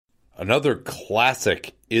another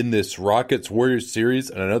classic in this Rockets-Warriors series,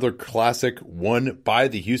 and another classic won by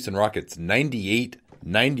the Houston Rockets,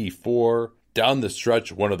 98-94. Down the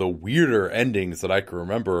stretch, one of the weirder endings that I can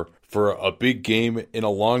remember for a big game in a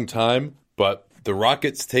long time. But the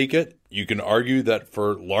Rockets take it. You can argue that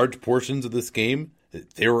for large portions of this game,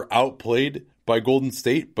 they were outplayed by Golden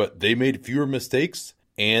State, but they made fewer mistakes,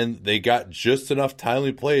 and they got just enough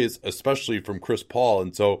timely plays, especially from Chris Paul.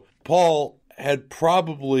 And so Paul had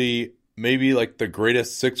probably maybe like the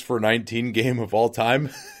greatest 6 for 19 game of all time.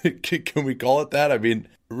 Can we call it that? I mean,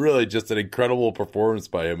 really just an incredible performance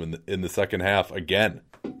by him in the second half again.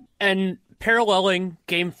 And paralleling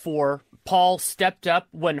game 4, Paul stepped up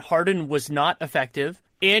when Harden was not effective,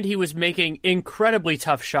 and he was making incredibly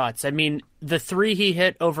tough shots. I mean, the 3 he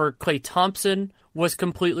hit over Klay Thompson was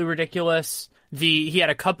completely ridiculous. He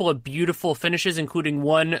had a couple of beautiful finishes, including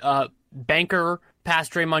one banker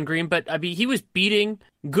past Draymond Green, but I mean, he was beating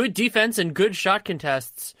good defense and good shot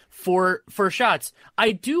contests for shots.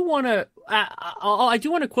 I do want to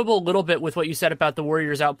quibble a little bit with what you said about the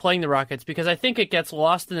Warriors outplaying the Rockets, because I think it gets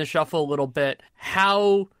lost in the shuffle a little bit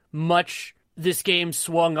how much this game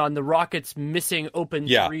swung on the Rockets missing open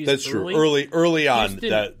threes. Yeah, that's true. Early on,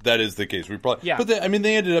 that is the case. But they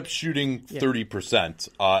ended up shooting 30%,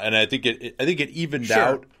 and I think it evened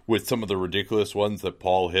out with some of the ridiculous ones that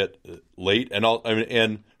Paul hit late.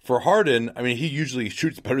 And for Harden, I mean, he usually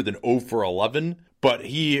shoots better than 0 for 11. But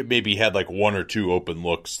he maybe had like 1 or 2 open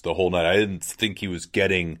looks the whole night. I didn't think he was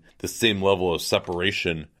getting the same level of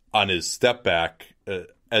separation on his step back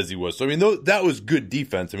as he was. So, I mean, that was good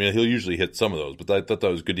defense. I mean, he'll usually hit some of those, but I thought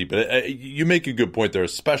that was good defense. You make a good point there,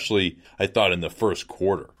 especially, I thought, in the first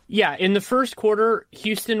quarter. Yeah, in the first quarter,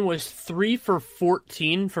 Houston was 3 for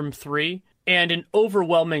 14 from 3. And an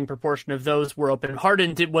overwhelming proportion of those were open.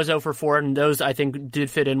 Harden was 0 for 4, and those, I think, did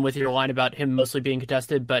fit in with your line about him mostly being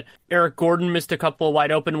contested. But Eric Gordon missed a couple of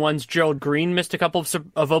wide open ones. Gerald Green missed a couple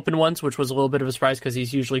of open ones, which was a little bit of a surprise because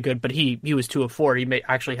he's usually good. But he was 2 of 4. He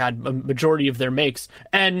actually had a majority of their makes.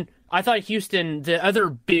 And I thought Houston, the other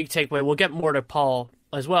big takeaway, we'll get more to Paul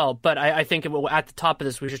as well, but I think at the top of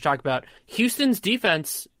this, we should talk about Houston's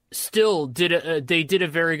defense still did a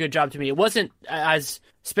very good job to me. It wasn't as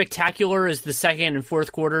spectacular as the second and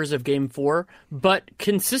fourth quarters of game 4, but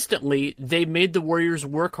consistently they made the Warriors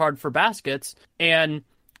work hard for baskets. And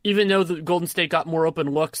even though the Golden State got more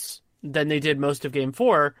open looks than they did most of game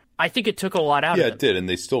 4, I think it took a lot out of them. Yeah, it did. And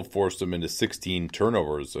they still forced them into 16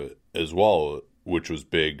 turnovers as well, which was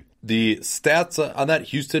big. The stats on that,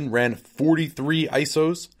 Houston ran 43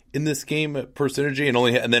 ISOs in this game per synergy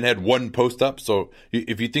and then had 1 post up. So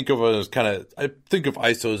if you think of it as I think of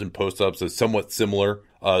ISOs and post ups as somewhat similar,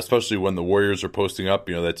 especially when the Warriors are posting up.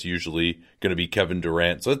 You know, that's usually going to be Kevin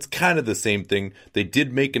Durant. So it's kind of the same thing. They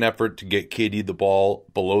did make an effort to get KD the ball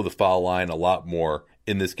below the foul line a lot more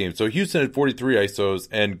in this game. So Houston had 43 ISOs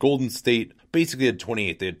and Golden State basically had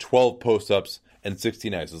 28. They had 12 post ups and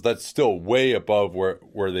 16 ISOs. That's still way above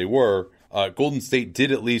where they were. Golden State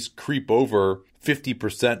did at least creep over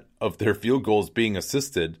 50% of their field goals being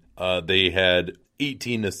assisted. They had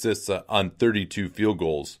 18 assists on 32 field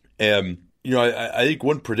goals. And, you know, I think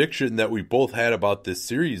one prediction that we both had about this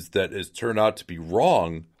series that has turned out to be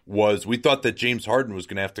wrong was we thought that James Harden was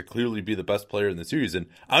going to have to clearly be the best player in the series. And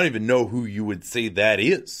I don't even know who you would say that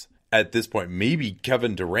is at this point. Maybe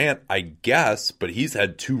Kevin Durant, I guess, but he's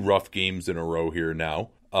had 2 rough games in a row here now.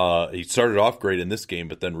 He started off great in this game,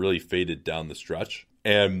 but then really faded down the stretch.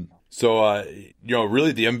 And so, you know,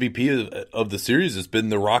 really the MVP of the series has been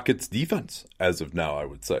the Rockets' defense as of now, I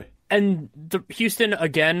would say. And the Houston,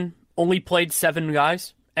 again, only played 7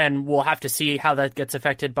 guys, and we'll have to see how that gets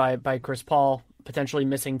affected by Chris Paul potentially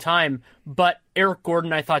missing time. But Eric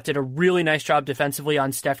Gordon, I thought, did a really nice job defensively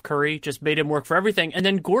on Steph Curry, just made him work for everything. And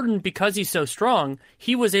then Gordon, because he's so strong,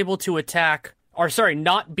 he was able to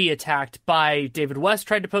not be attacked by David West,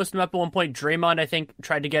 tried to post him up at one point. Draymond, I think,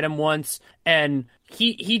 tried to get him once. And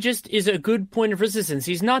he just is a good point of resistance.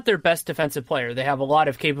 He's not their best defensive player. They have a lot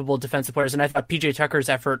of capable defensive players. And I thought PJ Tucker's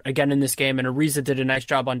effort again in this game, and Ariza did a nice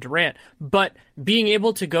job on Durant. But being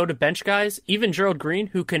able to go to bench guys, even Gerald Green,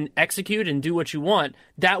 who can execute and do what you want,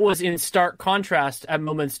 that was in stark contrast at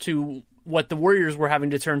moments to what the Warriors were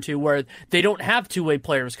having to turn to, where they don't have 2-way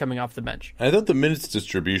players coming off the bench. I thought the minutes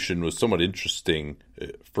distribution was somewhat interesting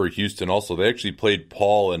for Houston also. They actually played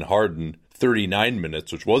Paul and Harden 39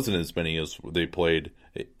 minutes, which wasn't as many as they played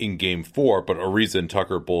in Game 4, but Ariza and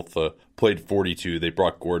Tucker both played 42. They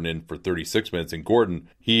brought Gordon in for 36 minutes, and Gordon,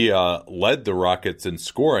 he led the Rockets in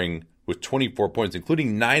scoring with 24 points,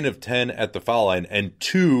 including 9 of 10 at the foul line and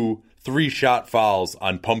 2 3 shot fouls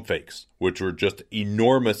on pump fakes, which were just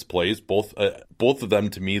enormous plays. Both of them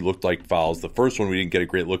to me looked like fouls. The first one we didn't get a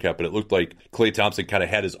great look at, but it looked like Klay Thompson kind of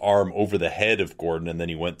had his arm over the head of Gordon, and then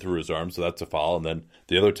he went through his arm, so that's a foul. And then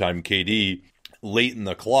the other time, KD, late in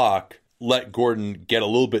the clock, let Gordon get a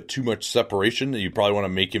little bit too much separation. You probably want to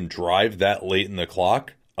make him drive that late in the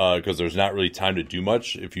clock because there's not really time to do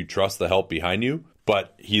much if you trust the help behind you.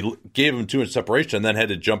 But he gave him too much separation and then had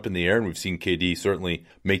to jump in the air. And we've seen KD certainly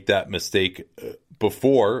make that mistake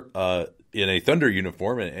before in a Thunder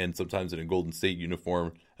uniform and sometimes in a Golden State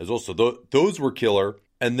uniform as well. So those were killer.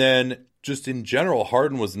 And then just in general,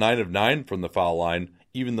 Harden was 9 of 9 from the foul line,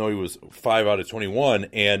 even though he was 5 out of 21.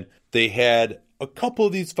 And they had a couple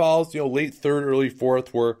of these fouls, late third, early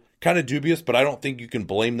fourth were kind of dubious, but I don't think you can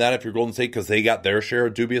blame that if you're Golden State because they got their share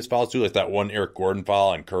of dubious fouls too, like that one Eric Gordon foul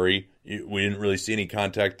on Curry. We didn't really see any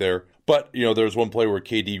contact there. But, there was one play where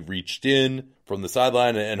KD reached in from the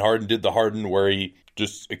sideline and Harden did the Harden where he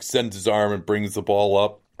just extends his arm and brings the ball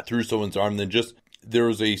up through someone's arm. And then there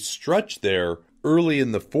was a stretch there early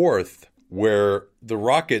in the fourth where the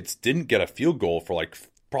Rockets didn't get a field goal for like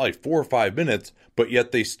probably 4 or 5 minutes, but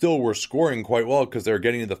yet they still were scoring quite well because they were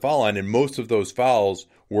getting to the foul line. And most of those fouls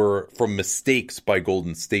were from mistakes by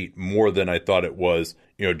Golden State more than I thought it was,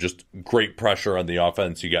 just great pressure on the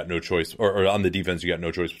offense. You got no choice, or on the defense, you got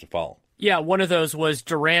no choice but to foul. Yeah, one of those was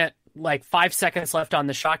Durant, like 5 seconds left on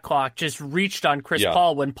the shot clock, just reached on Chris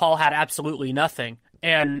Paul when Paul had absolutely nothing.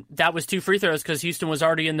 And that was 2 free throws because Houston was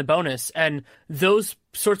already in the bonus. And those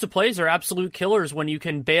sorts of plays are absolute killers when you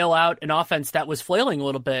can bail out an offense that was flailing a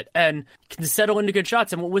little bit and can settle into good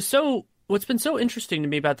shots. And what's been so interesting to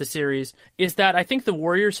me about the series is that I think the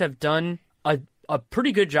Warriors have done a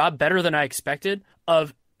pretty good job, better than I expected,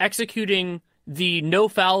 of executing the no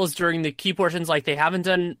fouls during the key portions. Like they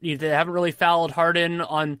haven't really fouled Harden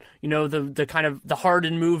on, the kind of the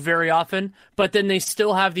Harden move very often, but then they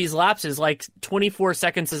still have these lapses, like 24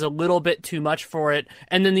 seconds is a little bit too much for it.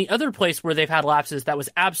 And then the other place where they've had lapses that was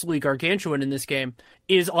absolutely gargantuan in this game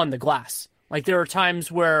is on the glass. Like there are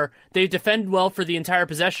times where they defend well for the entire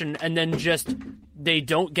possession and then just they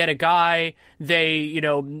don't get a guy, they,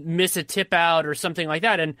 miss a tip out or something like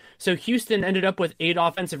that. And so Houston ended up with 8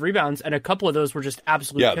 offensive rebounds, and a couple of those were just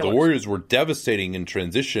absolute killers. The Warriors were devastating in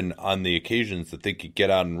transition on the occasions that they could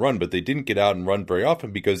get out and run, but they didn't get out and run very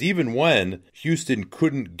often because even when Houston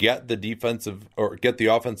couldn't get the defensive or get the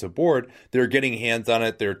offensive board, they were getting hands on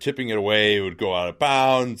it, they were tipping it away, it would go out of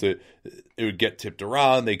bounds, it would get tipped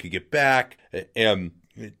around, they could get back and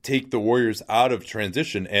take the Warriors out of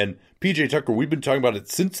transition. And PJ Tucker, we've been talking about it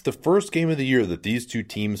since the first game of the year that these two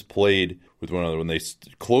teams played with one another. When they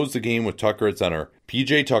closed the game with Tucker at center,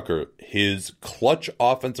 PJ Tucker, his clutch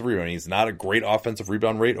offensive rebound, he's not a great offensive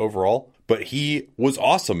rebound rate overall, but he was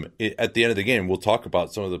awesome at the end of the game. We'll talk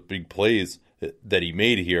about some of the big plays that he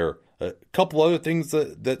made here. A couple other things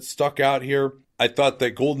that stuck out here. I thought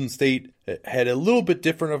that Golden State had a little bit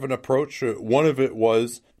different of an approach. One of it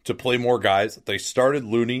was to play more guys. They started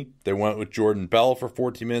Looney. They went with Jordan Bell for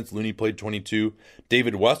 14 minutes. Looney played 22.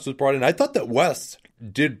 David West was brought in. I thought that West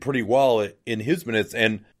did pretty well in his minutes,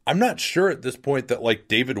 and I'm not sure at this point that like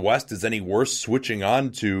David West is any worse switching on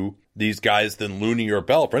to these guys than Looney or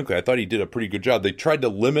Bell. Frankly, I thought he did a pretty good job. They tried to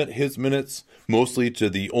limit his minutes mostly to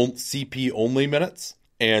the CP only minutes,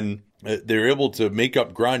 and they were able to make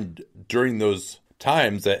up ground during those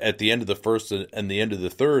times at the end of the first and the end of the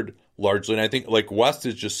third largely. And I think like West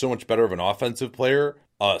is just so much better of an offensive player,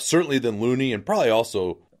 certainly than Looney, and probably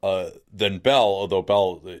also than Bell, although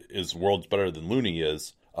Bell is worlds better than Looney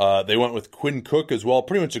is. They went with Quinn Cook as well,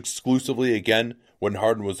 pretty much exclusively again when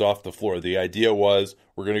Harden was off the floor. The idea was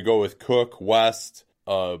we're going to go with Cook, West,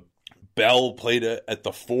 Bell played at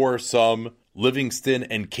the 4 some. Livingston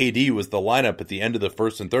and KD was the lineup at the end of the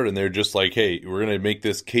first and third, and they're just like, hey, we're going to make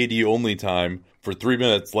this KD only time for 3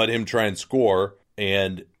 minutes, let him try and score,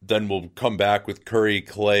 and then we'll come back with Curry,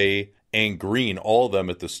 Clay, and Green, all of them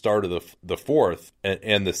at the start of the fourth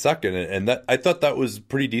and the second, and that I thought that was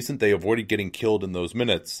pretty decent. They avoided getting killed in those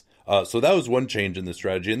minutes. So that was one change in the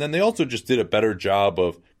strategy. And then they also just did a better job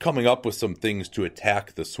of coming up with some things to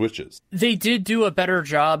attack the switches. They did do a better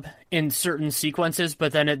job in certain sequences,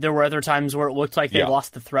 but then there were other times where it looked like they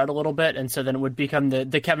lost the thread a little bit, and so then it would become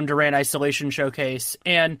the Kevin Durant isolation showcase.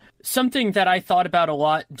 And something that I thought about a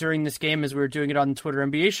lot during this game as we were doing it on the Twitter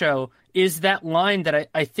NBA show is that line that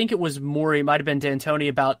I think it was Maury, might have been D'Antoni,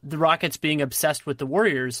 about the Rockets being obsessed with the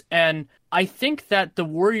Warriors. And I think that the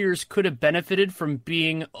Warriors could have benefited from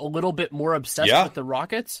being a little bit more obsessed with the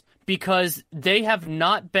Rockets, because they have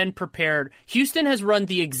not been prepared. Houston has run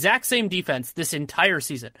the exact same defense this entire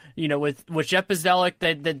season, with Jeff Bzdelik,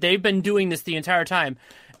 that they've been doing this the entire time.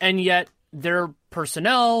 And yet their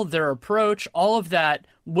personnel, their approach, all of that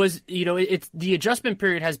was, it's the adjustment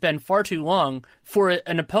period has been far too long for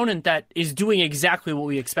an opponent that is doing exactly what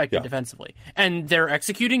we expected defensively. And they're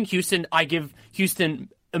executing. Houston, I give Houston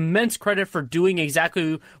immense credit for doing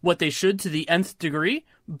exactly what they should to the nth degree,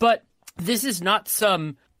 but this is not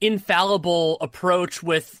some infallible approach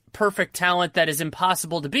with perfect talent that is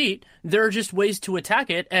impossible to beat. There are just ways to attack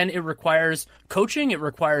it, and it requires coaching, it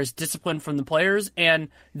requires discipline from the players, and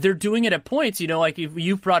they're doing it at points, like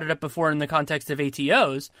you've brought it up before in the context of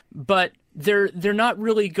ATOs, but they're not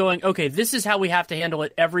really going, okay, this is how we have to handle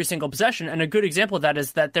it every single possession. And a good example of that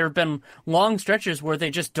is that there have been long stretches where they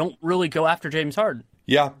just don't really go after James Harden.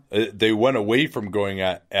 Yeah, they went away from going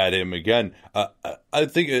at him again. I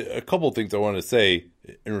think a couple of things I want to say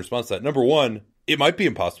in response to that. Number one, it might be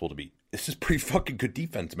impossible to beat. This is pretty fucking good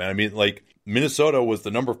defense, man. I mean, Minnesota was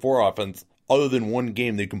the number 4 offense. Other than one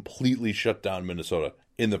game, they completely shut down Minnesota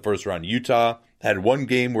in the first round. Utah had one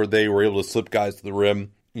game where they were able to slip guys to the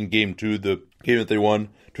rim in game 2, the game that they won.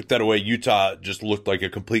 Took that away. Utah just looked like a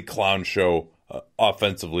complete clown show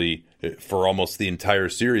offensively for almost the entire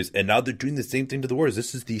series. And now they're doing the same thing to the Warriors.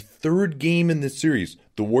 This is the 3rd game in this series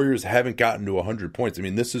the Warriors haven't gotten to 100 points. I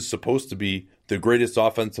mean, this is supposed to be the greatest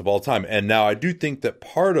offense of all time. And now I do think that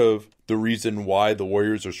part of the reason why the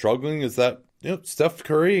Warriors are struggling is that Steph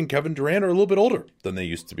Curry and Kevin Durant are a little bit older than they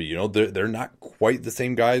used to be. They're not quite the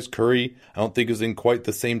same guys. Curry, I don't think, is in quite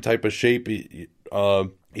the same type of shape.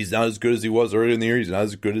 He's not as good as he was earlier in the year. He's not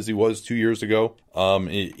as good as he was 2 years ago.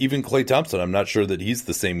 Even Klay Thompson, I'm not sure that he's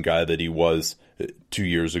the same guy that he was 2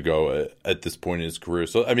 years ago at this point in his career.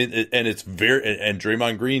 So, I mean, and it's and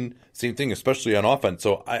Draymond Green, same thing, especially on offense.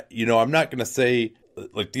 So, I'm not going to say,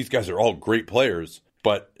 these guys are all great players,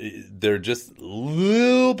 but they're just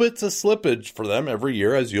little bits of slippage for them every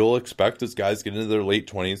year, as you'll expect as guys get into their late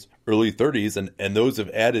 20s, early 30s, and those have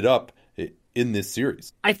added up in this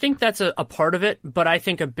series. I think that's a part of it, but I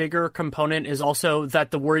think a bigger component is also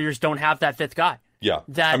that the Warriors don't have that 5th guy. Yeah.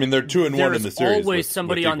 They're 2-1 in the series. There's always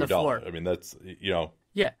somebody on the floor. I mean, that's,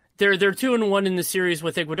 Yeah. They're 2-1 in the series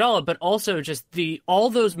with Iguodala, but also just all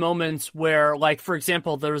those moments where, for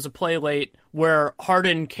example, there was a play late where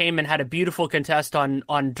Harden came and had a beautiful contest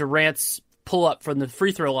on Durant's pull up from the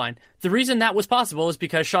free throw line. The reason that was possible is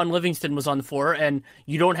because Sean Livingston was on the floor, and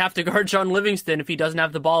you don't have to guard Sean Livingston if he doesn't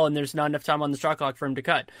have the ball and there's not enough time on the shot clock for him to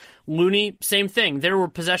cut. Looney, same thing. There were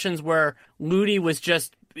possessions where Looney was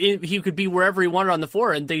he could be wherever he wanted on the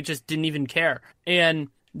floor, and they just didn't even care. And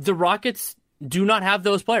the Rockets do not have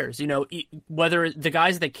those players. Whether the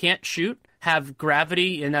guys that can't shoot have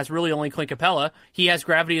gravity, and that's really only Clint Capella. He has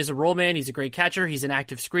gravity as a roll man. He's a great catcher. He's an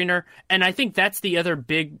active screener. And I think that's the other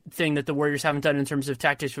big thing that the Warriors haven't done in terms of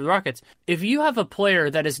tactics for the Rockets. If you have a player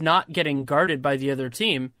that is not getting guarded by the other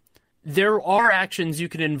team, there are actions you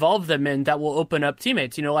can involve them in that will open up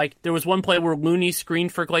teammates. There was one play where Looney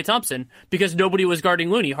screened for Klay Thompson because nobody was guarding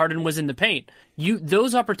Looney. Harden was in the paint.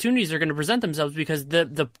 Those opportunities are going to present themselves because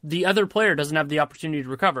the other player doesn't have the opportunity to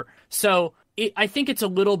recover. So I think it's a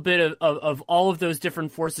little bit of all of those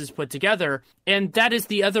different forces put together. And that is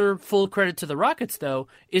the other full credit to the Rockets, though,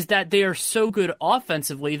 is that they are so good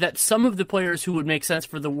offensively that some of the players who would make sense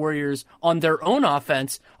for the Warriors on their own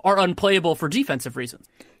offense are unplayable for defensive reasons.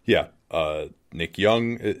 Yeah, Nick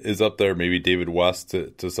Young is up there, maybe David West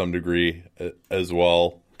to some degree as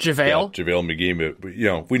well. JaVale McGee,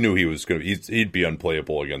 but, we knew he was he'd be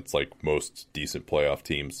unplayable against most decent playoff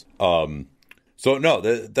teams. So no,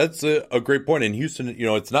 that's a great point. In Houston,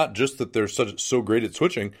 it's not just that they're so great at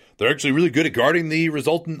switching; they're actually really good at guarding the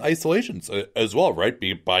resultant isolations as well,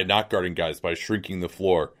 right? By not guarding guys, by shrinking the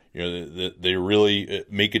floor. They really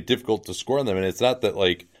make it difficult to score on them, and it's not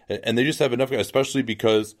that and they just have enough, especially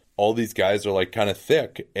because all these guys are kind of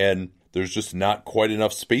thick, and there's just not quite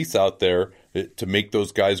enough space out there to make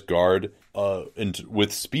those guys guard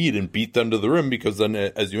with speed and beat them to the rim, because then,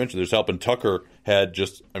 as you mentioned, there's help. And Tucker had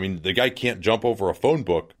the guy can't jump over a phone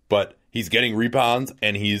book, but he's getting rebounds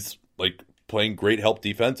and he's playing great help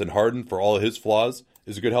defense. And Harden, for all of his flaws,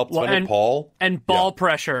 is a good help defender. And Paul. And ball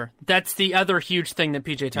pressure. That's the other huge thing that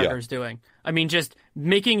PJ Tucker is doing. Just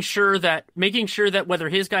making sure that whether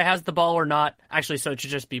his guy has the ball or not, actually, so it should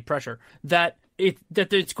just be pressure, that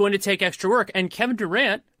it's going to take extra work. And Kevin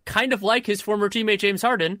Durant, kind of like his former teammate James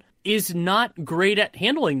Harden, is not great at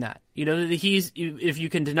handling that. If you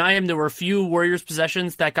can deny him, there were a few Warriors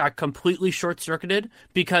possessions that got completely short-circuited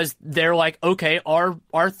because they're okay,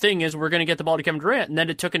 our thing is we're going to get the ball to Kevin Durant, and then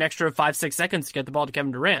it took an extra 5-6 seconds to get the ball to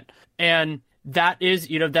Kevin Durant. And that is,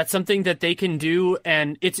 that's something that they can do.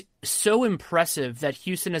 And it's so impressive that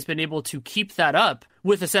Houston has been able to keep that up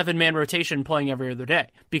with a 7-man rotation playing every other day,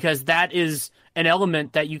 because that is an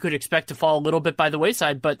element that you could expect to fall a little bit by the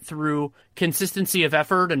wayside, but through consistency of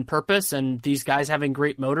effort and purpose and these guys having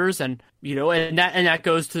great motors and that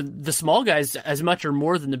goes to the small guys as much or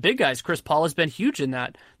more than the big guys. Chris Paul has been huge in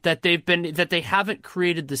that they haven't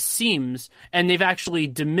created the seams, and they've actually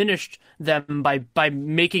diminished them by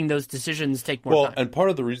making those decisions take more time. And part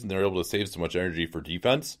of the reason they're able to save so much energy for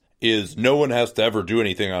defense is no one has to ever do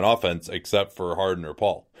anything on offense except for Harden or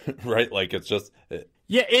Paul, right? Like, it's just...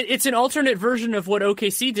 Yeah, it's an alternate version of what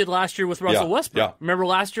OKC did last year with Russell Westbrook. Yeah. Remember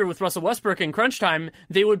last year with Russell Westbrook in crunch time,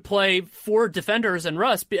 they would play 4 defenders and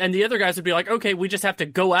Russ, and the other guys would be like, okay, we just have to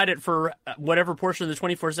go at it for whatever portion of the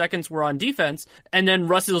 24 seconds we're on defense, and then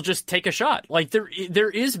Russ will just take a shot. Like, there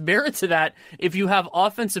is merit to that if you have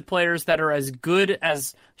offensive players that are as good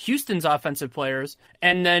as Houston's offensive players,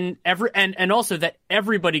 and then and also that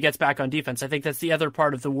everybody gets back on defense. I think that's the other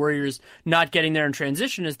part of the Warriors not getting there in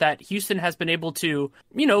transition, is that Houston has been able to,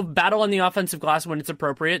 battle on the offensive glass when it's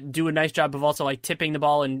appropriate, do a nice job of also like tipping the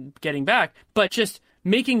ball and getting back, but just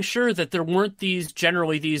making sure that there weren't these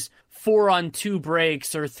 4-on-2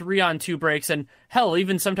 breaks or 3-on-2 breaks. And hell,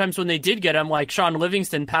 even sometimes when they did get them, like Sean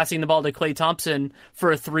Livingston passing the ball to Klay Thompson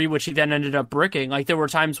for a 3, which he then ended up bricking. Like, there were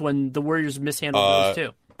times when the Warriors mishandled those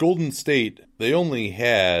too. Golden State, they only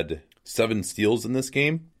had 7 steals in this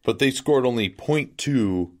game, but they scored only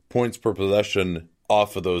 0.2 points per possession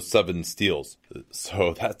off of those 7 steals.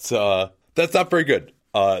 So that's not very good.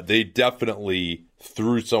 They definitely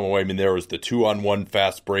threw some away. I mean, there was the 2-on-1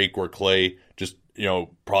 fast break where Klay just,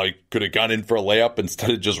 probably could have gone in for a layup instead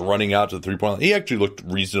of just running out to the 3-point line. He actually looked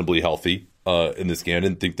reasonably healthy in this game. I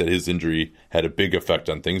didn't think that his injury had a big effect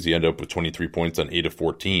on things. He ended up with 23 points on 8 of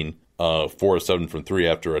 14, 4 of 7 from 3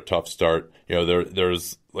 after a tough start.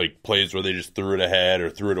 There's like plays where they just threw it ahead or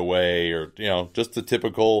threw it away, or, just the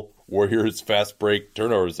typical Warriors fast break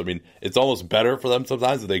turnovers. I mean, it's almost better for them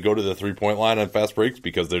sometimes if they go to the 3-point line on fast breaks,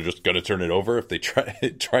 because they're just going to turn it over if they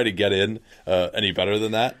try to get in any better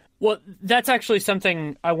than that. Well, that's actually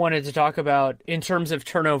something I wanted to talk about in terms of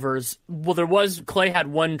turnovers. Well, Klay had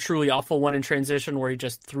one truly awful one in transition where he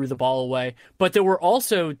just threw the ball away, but there were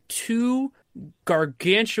also 2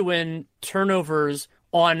 gargantuan turnovers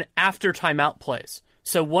on after timeout plays.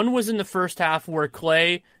 So one was in the first half where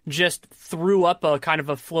Klay just threw up a kind of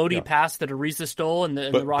a floaty pass that Ariza stole, and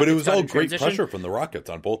the Rockets. But it was all great pressure from the Rockets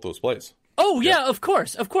on both those plays. Oh, yeah, of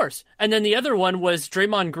course. And then the other one was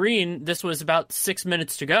Draymond Green. This was about 6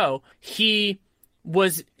 minutes to go. They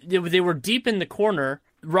were deep in the corner.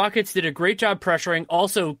 Rockets did a great job pressuring.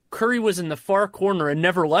 Also, Curry was in the far corner and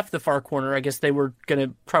never left the far corner. I guess they were going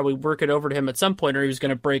to probably work it over to him at some point, or he was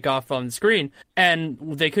going to break off on the screen. And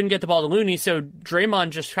they couldn't get the ball to Looney, so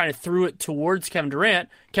Draymond just kind of threw it towards Kevin Durant.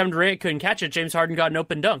 Kevin Durant couldn't catch it. James Harden got an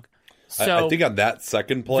open dunk. So I think on that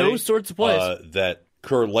second play, those sorts of plays that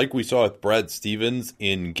Kerr, like we saw with Brad Stevens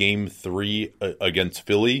in Game 3 against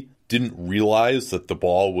Philly, didn't realize that the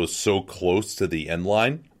ball was so close to the end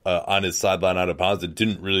line. On his sideline out of bounds, it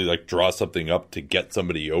didn't really draw something up to get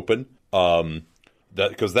somebody open.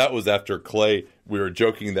 Because that was after Klay. We were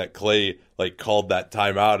joking that Klay called that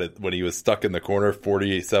timeout when he was stuck in the corner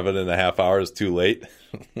 47 and a half hours too late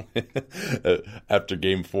after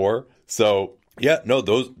Game 4. So yeah, no,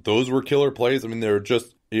 those were killer plays. I mean, they were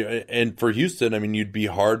just, and for Houston, I mean, you'd be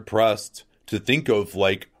hard pressed to think of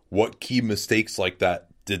what key mistakes like that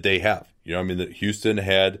did they have. That Houston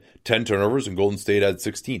had 10 turnovers and Golden State had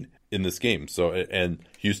 16 in this game. So, and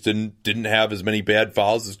Houston didn't have as many bad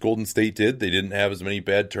fouls as Golden State did. They didn't have as many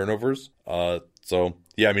bad turnovers. So,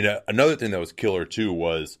 yeah, I mean, another thing that was killer too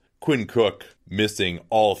was Quinn Cook missing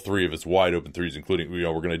all 3 of his wide open threes, including, we're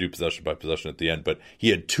going to do possession by possession at the end, but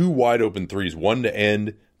he had 2 wide open threes, one to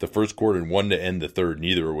end the first quarter and one to end the third,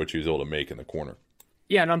 neither of which he was able to make in the corner.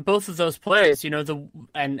 Yeah, and on both of those plays,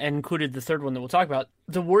 and included the third one that we'll talk about,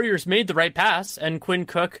 the Warriors made the right pass, and Quinn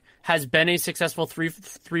Cook has been a successful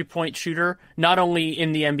three-point shooter, not only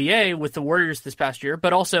in the NBA with the Warriors this past year,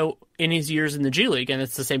 but also in his years in the G League, and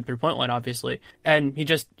it's the same three-point line, obviously. And he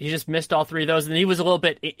just missed all 3 of those, and he was a little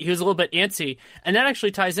bit antsy, and that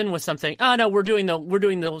actually ties in with something. Oh no, we're doing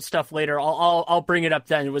the stuff later. I'll bring it up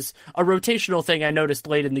then. It was a rotational thing I noticed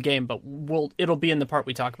late in the game, but it'll be in the part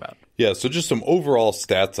we talk about. Yeah, so just some overall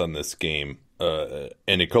stats on this game.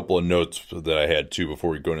 And a couple of notes that I had too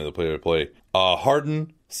before we go into the play-by-play.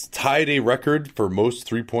 Harden tied a record for most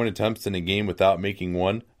 3-point attempts in a game without making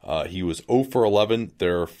one. He was 0 for 11.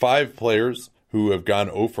 There are 5 players who have gone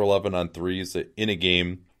 0 for 11 on threes in a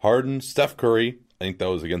game. Harden, Steph Curry, I think that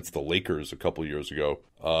was against the Lakers a couple years ago,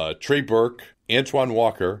 Trey Burke, Antoine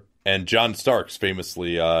Walker, and John Starks,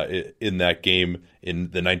 famously in that game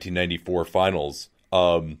in the 1994 finals.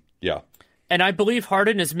 Yeah. And I believe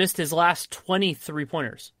Harden has missed his last 23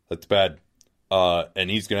 pointers. That's bad. And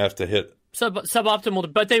he's going to have to hit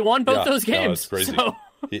suboptimal, but they won both those games. No, it's crazy. So.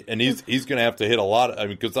 And he's going to have to hit a lot. I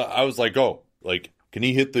mean, because I was like, can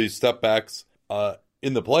he hit these step backs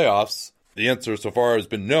in the playoffs? The answer so far has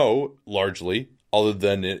been no, largely, other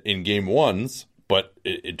than in game ones. But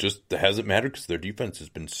it just hasn't mattered because their defense has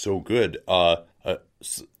been so good.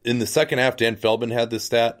 In the second half, Dan Feldman had this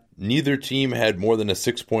stat. Neither team had more than a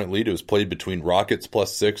 6-point lead. It was played between Rockets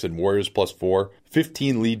 +6 and Warriors +4.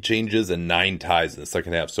 15 lead changes and 9 ties in the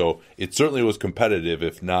second half. So it certainly was competitive,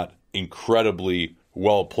 if not incredibly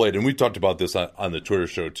well played. And we talked about this on the Twitter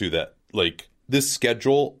show too, that like this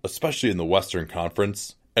schedule, especially in the Western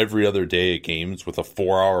Conference, every other day at games with a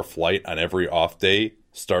 4-hour flight on every off day,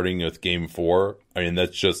 starting with game 4. I mean,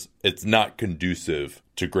 it's not conducive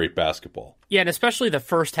to great basketball. Yeah, and especially the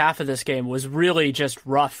first half of this game was really just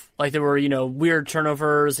rough. Like there were, weird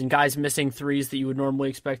turnovers and guys missing threes that you would normally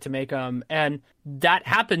expect to make them. And that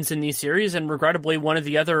happens in these series. And regrettably, one of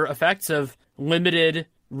the other effects of limited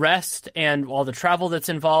rest and all the travel that's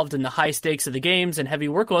involved and the high stakes of the games and heavy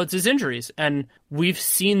workloads is injuries. And we've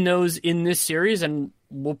seen those in this series, and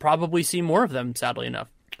we'll probably see more of them, sadly enough.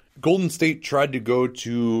 Golden State tried to go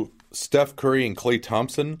to Steph Curry and Klay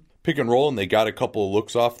Thompson pick and roll, and they got a couple of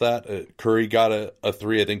looks off that. Curry got a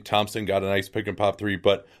 3. I think Thompson got a nice pick and pop 3.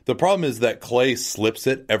 But the problem is that Klay slips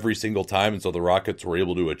it every single time, and so the Rockets were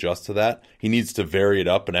able to adjust to that. He needs to vary it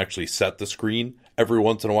up and actually set the screen every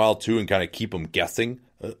once in a while, too, and kind of keep them guessing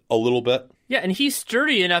a little bit. Yeah, and he's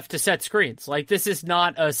sturdy enough to set screens. Like, this is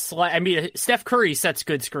not a slight... I mean, Steph Curry sets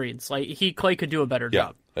good screens. Like, Klay could do a better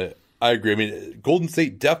job. I agree. I mean, Golden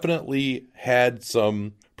State definitely had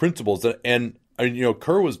some principles, and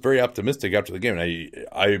Kerr was very optimistic after the game. And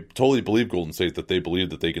I totally believe Golden State that they believe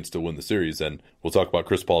that they can still win the series. And we'll talk about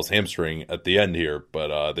Chris Paul's hamstring at the end here,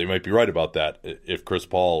 but they might be right about that if Chris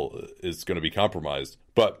Paul is going to be compromised.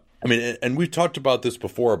 But I mean, and we've talked about this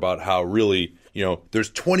before about how really, there's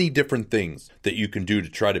 20 different things that you can do to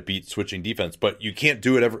try to beat switching defense, but you can't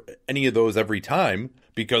do it any of those every time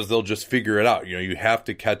because they'll just figure it out. You have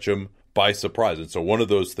to catch them by surprise. And so one of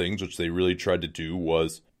those things, which they really tried to do,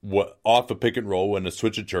 was off a pick and roll when a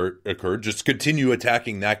switch occurred, just continue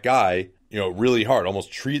attacking that guy, really hard.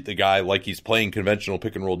 Almost treat the guy like he's playing conventional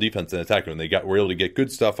pick and roll defense and attack him. And were able to get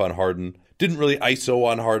good stuff on Harden. Didn't really ISO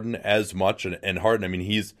on Harden as much. And Harden, I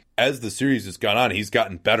mean, as the series has gone on, he's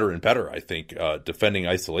gotten better and better, I think, defending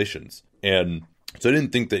isolations. And so I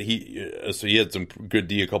didn't think that he had some good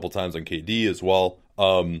D a couple times on KD as well.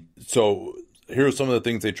 So here are some of the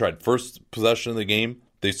things they tried. First possession of the game,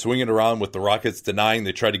 they swing it around with the Rockets denying.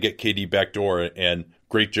 They tried to get KD backdoor, and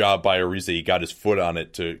great job by Ariza. He got his foot on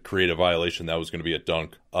it to create a violation. That was going to be a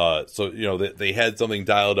dunk. So they had something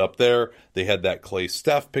dialed up there. They had that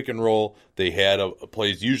Klay-Steph pick and roll. They had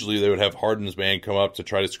plays. Usually they would have Harden's man come up to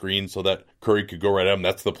try to screen so that Curry could go right at him.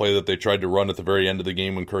 That's the play that they tried to run at the very end of the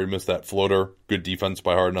game when Curry missed that floater. Good defense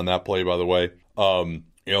by Harden on that play, by the way.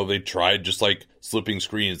 They tried just like slipping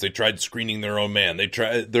screens. They tried screening their own man. They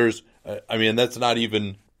tried. That's not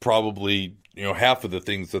even probably half of the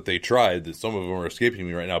things that they tried. That some of them are escaping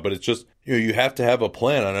me right now. But it's just you have to have a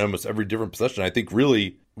plan on almost every different possession. I think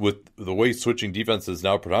really with the way switching defense is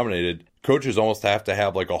now predominated, coaches almost have to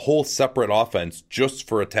have like a whole separate offense just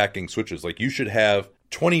for attacking switches. Like you should have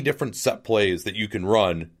 20 different set plays that you can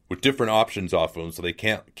run with different options off of them, so they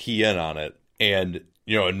can't key in on it. And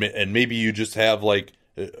and maybe you just have like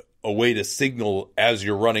a way to signal as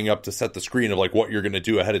you're running up to set the screen of like what you're going to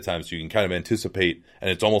do ahead of time, so you can kind of anticipate. And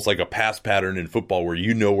it's almost like a pass pattern in football where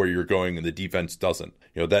you know where you're going and the defense doesn't.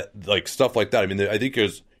 That like stuff like that. I mean, I think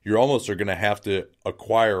you're almost are going to have to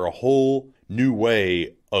acquire a whole new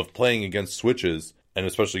way of playing against switches, and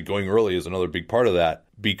especially going early is another big part of that,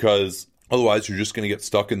 because otherwise you're just going to get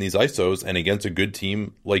stuck in these ISOs, and against a good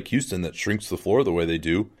team like Houston that shrinks the floor the way they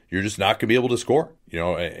do, you're just not going to be able to score.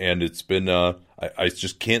 And it's been I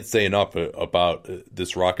just can't say enough about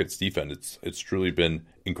this Rockets defense. It's truly been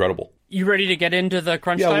incredible. You ready to get into the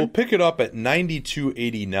crunch time? Yeah, we'll pick it up at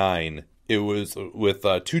 92-89. It was with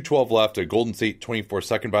 2:12 left, a Golden State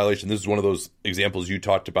 24-second violation. This is one of those examples you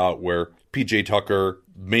talked about where P.J. Tucker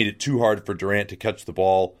made it too hard for Durant to catch the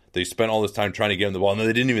ball. They spent all this time trying to get him the ball, and then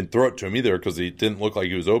they didn't even throw it to him either because he didn't look like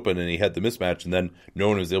he was open, and he had the mismatch, and then no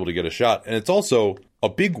one was able to get a shot. And it's also a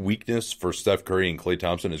big weakness for Steph Curry and Klay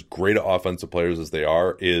Thompson, as great offensive players as they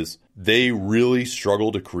are, is they really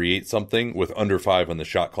struggle to create something with under 5 on the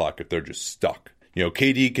shot clock if they're just stuck.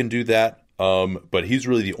 KD can do that. but he's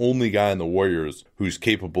really the only guy on the Warriors who's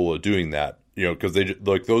capable of doing that. Because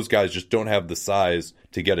those guys just don't have the size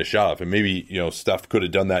to get a shot off. And maybe, Steph could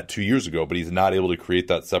have done that 2 years ago, but he's not able to create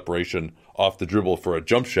that separation off the dribble for a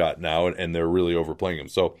jump shot now, and they're really overplaying him.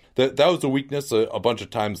 So that was a weakness a bunch of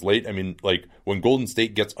times late. I mean, like, when Golden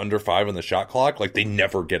State gets under 5 on the shot clock, like, they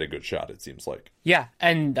never get a good shot, it seems like. Yeah,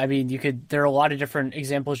 and, I mean, there are a lot of different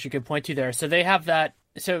examples you could point to there. So they have that.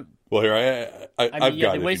 So... Well, here, I've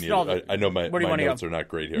got it if you need it. I know my notes are not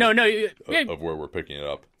great here. No, of where we're picking it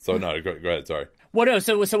up. So, no, go ahead, sorry. Well, no,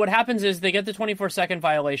 so what happens is they get the 24-second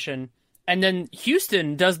violation, and then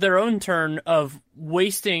Houston does their own turn of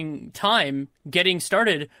wasting time getting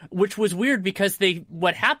started, which was weird because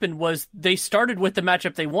what happened was they started with the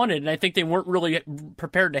matchup they wanted, and I think they weren't really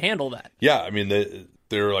prepared to handle that. Yeah, I mean,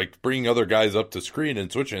 they're like bringing other guys up to screen and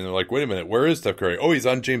switching, and they're like, wait a minute, where is Steph Curry? Oh, he's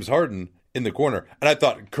on James Harden in the corner. And I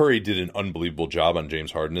thought Curry did an unbelievable job on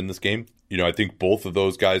James Harden in this game. I think both of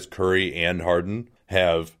those guys, Curry and Harden,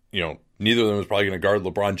 have, neither of them is probably going to guard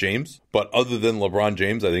LeBron James. But other than LeBron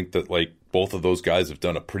James, I think that, like, both of those guys have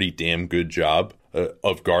done a pretty damn good job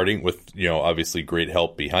of guarding with, obviously great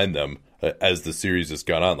help behind them as the series has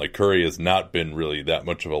gone on. Like, Curry has not been really that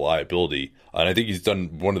much of a liability. And I think he's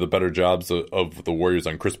done one of the better jobs of the Warriors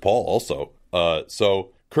on Chris Paul also.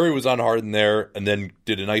 So Curry was on Harden there and then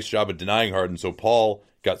did a nice job of denying Harden. So Paul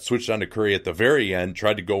got switched on to Curry at the very end,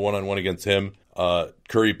 tried to go one-on-one against him.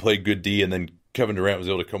 Curry played good D, and then Kevin Durant was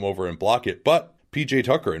able to come over and block it. But PJ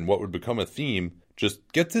Tucker, in what would become a theme, just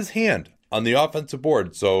gets his hand on the offensive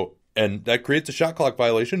board. And that creates a shot clock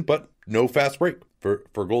violation, but no fast break for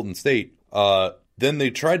Golden State. Then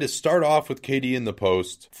they tried to start off with KD in the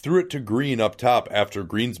post, threw it to Green up top after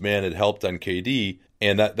Green's man had helped on KD,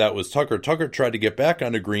 and that was Tucker. Tucker tried to get back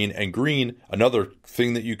onto Green, and Green, another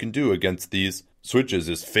thing that you can do against these switches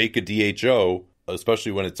is fake a DHO,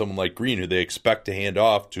 especially when it's someone like Green who they expect to hand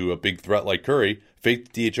off to a big threat like Curry.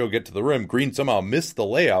 Fake the DHO, get to the rim. Green somehow missed the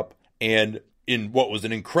layup, and in what was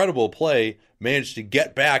an incredible play, managed to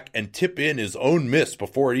get back and tip in his own miss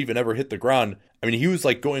before it even ever hit the ground. I mean, he was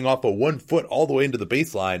like going off of 1 foot all the way into the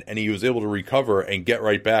baseline, and he was able to recover and get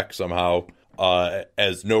right back somehow,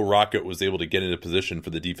 as no Rocket was able to get into position for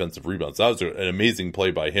the defensive rebounds. That was an amazing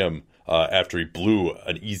play by him after he blew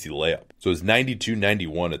an easy layup. So it was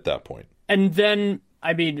 92-91 at that point. And then,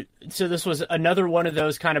 I mean, so this was another one of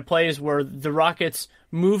those kind of plays where the Rockets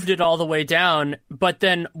moved it all the way down. But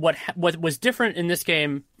then what was different in this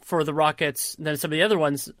game for the Rockets than some of the other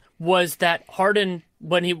ones was that Harden,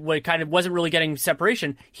 when he kind of wasn't really getting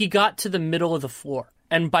separation, he got to the middle of the floor.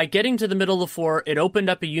 And by getting to the middle of the floor, it opened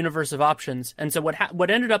up a universe of options. And so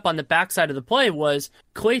what ended up on the backside of the play was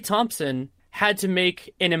Klay Thompson had to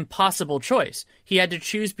make an impossible choice. He had to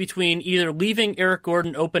choose between either leaving Eric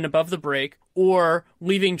Gordon open above the break or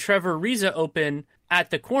leaving Trevor Ariza open at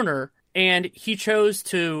the corner. And he chose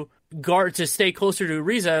to stay closer to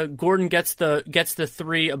Ariza. Gordon gets the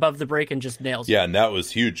three above the break and just nails it. Yeah, and that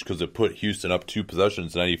was huge because it put Houston up 2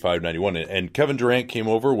 possessions, 95-91. And Kevin Durant came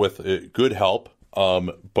over with good help.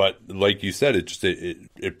 But like you said,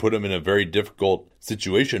 it put him in a very difficult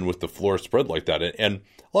situation with the floor spread like that. And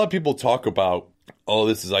a lot of people talk about, oh,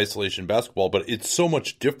 this is isolation basketball, but it's so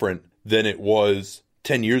much different than it was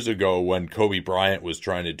 10 years ago when Kobe Bryant was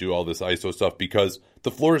trying to do all this ISO stuff because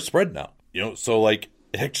the floor is spread now. So like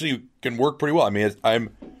it actually can work pretty well. I mean,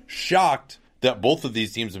 I'm shocked that both of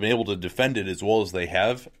these teams have been able to defend it as well as they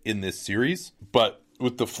have in this series, but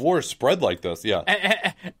with the floor spread like this,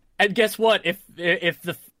 yeah. And guess what?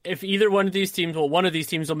 If either one of these teams, one of these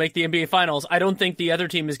teams will make the NBA Finals, I don't think the other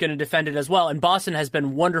team is going to defend it as well. And Boston has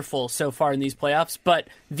been wonderful so far in these playoffs, but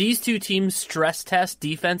these two teams stress test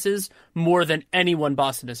defenses more than anyone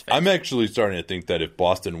Boston has faced. I'm actually starting to think that if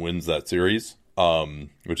Boston wins that series,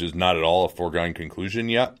 which is not at all a foregone conclusion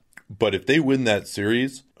yet, but if they win that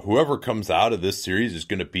series, whoever comes out of this series is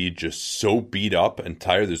going to be just so beat up and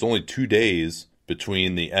tired. There's only 2 days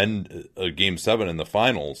between the end of Game 7 and the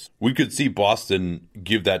finals. We could see Boston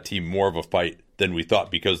give that team more of a fight than we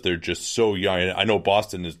thought because they're just so young. I know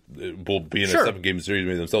Boston will be in a 7-game series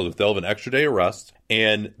maybe themselves if they'll have an extra day of rest,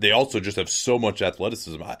 and they also just have so much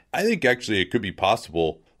athleticism. I think actually it could be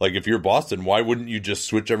possible. Like if you're Boston, why wouldn't you just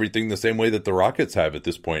switch everything the same way that the Rockets have at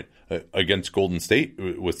this point against Golden State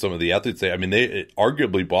with some of the athletes? I mean,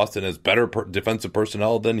 arguably Boston has better defensive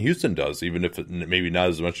personnel than Houston does, even if maybe not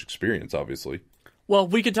as much experience, obviously. Well,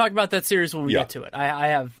 we could talk about that series when we get to it. I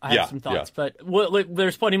have some thoughts, but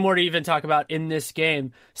there's plenty more to even talk about in this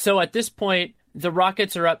game. So at this point, the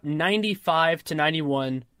Rockets are up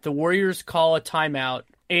 95-91. The Warriors call a timeout,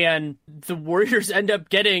 and the Warriors end up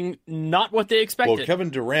getting not what they expected. Well, Kevin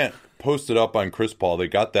Durant posted up on Chris Paul. They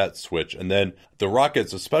got that switch. And then the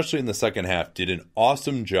Rockets, especially in the second half, did an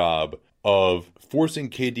awesome job of forcing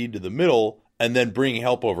KD to the middle and then bringing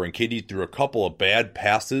help over. And KD threw a couple of bad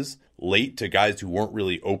passes late to guys who weren't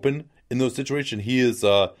really open in those situations. He is,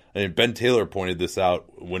 Ben Taylor pointed this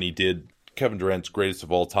out when he did Kevin Durant's greatest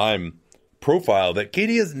of all time profile, that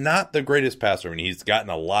KD is not the greatest passer. I mean, he's gotten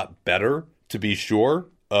a lot better, to be sure.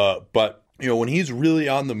 But, when he's really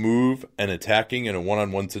on the move and attacking in a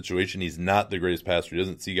one-on-one situation, he's not the greatest passer. He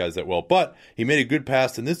doesn't see guys that well. But he made a good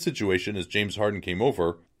pass in this situation as James Harden came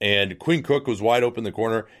over, and Quinn Cook was wide open in the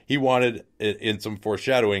corner. He wanted, in some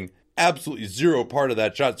foreshadowing, absolutely zero part of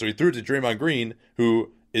that shot. So he threw it to Draymond Green,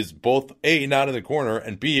 who is both A, not in the corner,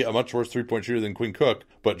 and B, a much worse three-point shooter than Quinn Cook.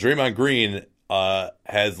 But Draymond Green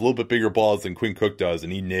has a little bit bigger balls than Quinn Cook does,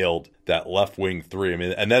 and he nailed that left wing three. I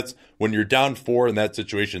mean, and that's when you're down 4 in that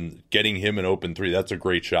situation, getting him an open three, that's a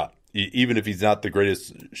great shot. Even if he's not the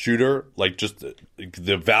greatest shooter, like just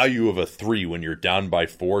the value of a three when you're down by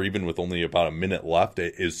 4, even with only about a minute left,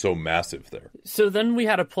 is so massive there. So then we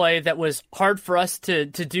had a play that was hard for us to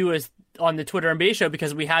do as on the Twitter NBA show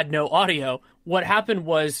because we had no audio. What happened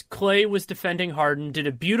was Clay was defending Harden, did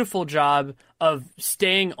a beautiful job of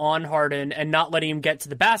staying on Harden and not letting him get to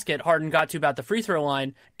the basket. Harden got to about the free throw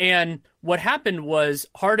line. And what happened was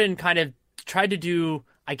Harden kind of tried to do,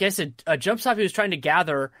 I guess, a jump stop he was trying to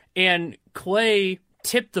gather, and Clay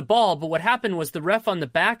tipped the ball. But what happened was the ref on the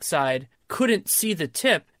backside couldn't see the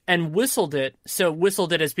tip and whistled it. So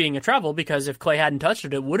whistled it as being a travel, because if Clay hadn't touched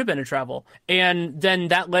it, it would have been a travel. And then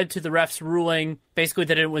that led to the refs ruling basically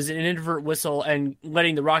that it was an inadvertent whistle and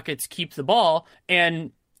letting the Rockets keep the ball.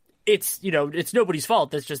 And it's, it's nobody's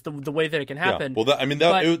fault. That's just the way that it can happen. Yeah.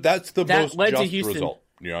 Well, that's the most led just to Houston. Result.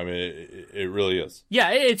 It really is.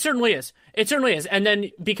 Yeah, it certainly is. It certainly is. And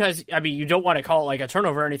then because, you don't want to call it like a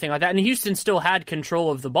turnover or anything like that. And Houston still had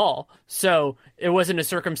control of the ball. So it wasn't a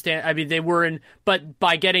circumstance. They were in, but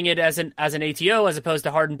by getting it as an ATO, as opposed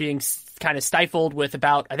to Harden being kind of stifled with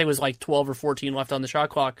about, I think it was like 12 or 14 left on the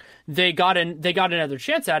shot clock, they got another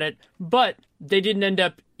chance at it, but they didn't end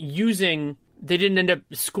up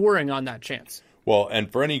scoring on that chance. Well,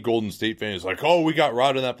 and for any Golden State fan who's like, oh, we got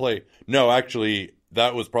robbed in that play. No, actually,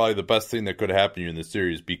 that was probably the best thing that could happen to you in this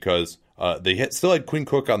series, because they still had Quinn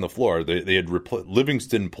Cook on the floor. They had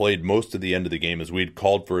Livingston played most of the end of the game, as we had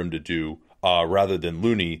called for him to do, rather than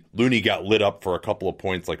Looney. Looney got lit up for a couple of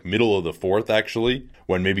points, like middle of the fourth, actually,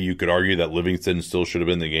 when maybe you could argue that Livingston still should have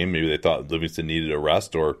been in the game. Maybe they thought Livingston needed a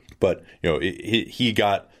rest, but he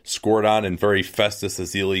got scored on in very Festus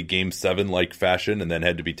Ezeli Game 7-like fashion, and then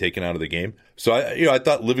had to be taken out of the game. So I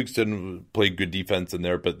thought Livingston played good defense in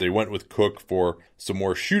there, but they went with Cook for some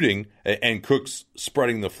more shooting, and Cook's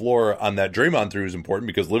spreading the floor on that Draymond through is important,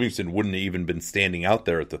 because Livingston wouldn't have even been standing out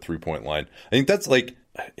there at the 3-point line. I think that's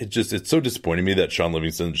it's so disappointing to me that Sean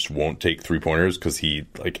Livingston just won't take 3-pointers, because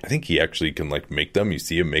I think he actually can make them. You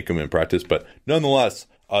see him make them in practice, but nonetheless,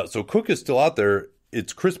 so Cook is still out there.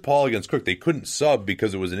 It's Chris Paul against Cook. They couldn't sub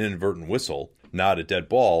because it was an inadvertent whistle, not a dead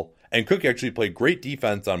ball. And Cook actually played great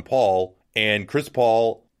defense on Paul, and Chris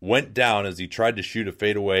Paul went down as he tried to shoot a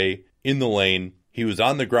fadeaway in the lane. He was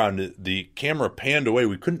on the ground. The camera panned away.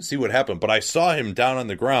 We couldn't see what happened, but I saw him down on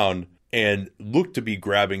the ground and looked to be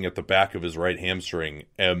grabbing at the back of his right hamstring.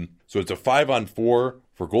 So it's a 5-on-4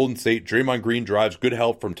 for Golden State. Draymond Green drives, good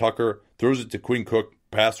help from Tucker, throws it to Quinn Cook,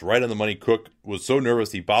 pass right on the money. Cook was so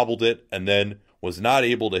nervous he bobbled it and then was not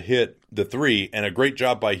able to hit the three, and a great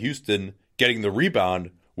job by Houston getting the rebound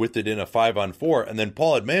with it in a 5-on-4. And then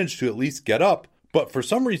Paul had managed to at least get up, but for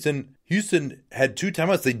some reason, Houston had 2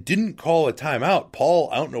 timeouts. They didn't call a timeout. Paul,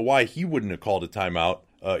 I don't know why he wouldn't have called a timeout,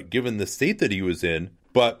 given the state that he was in,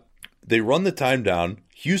 but they run the time down.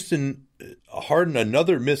 Houston, Harden,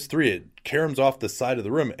 another missed three. It caroms off the side of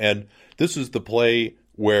the rim, and this is the play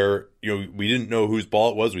where we didn't know whose ball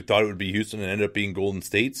it was. We thought it would be Houston, and it ended up being Golden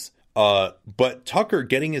State's. But Tucker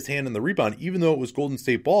getting his hand on the rebound, even though it was Golden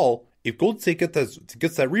State ball, if Golden State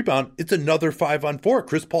gets that rebound, it's another 5-on-4.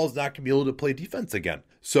 Chris Paul's not going to be able to play defense again.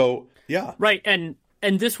 So, yeah. Right, and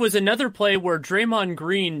this was another play where Draymond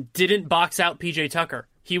Green didn't box out PJ Tucker.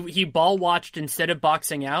 He ball watched instead of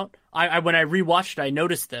boxing out. When I rewatched it, I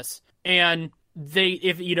noticed this. And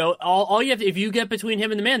if you get between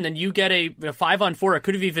him and the man, then you get a 5-on-4. It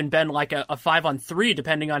could have even been like a 5-on-3,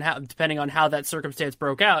 depending on how that circumstance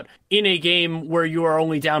broke out in a game where you are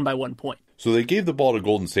only down by 1 point. So they gave the ball to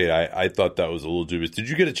Golden State. I thought that was a little dubious. Did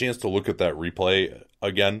you get a chance to look at that replay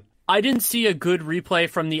again? I didn't see a good replay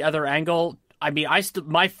from the other angle.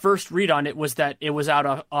 My first read on it was that it was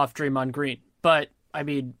out off Draymond Green. But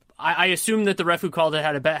I assume that the ref who called it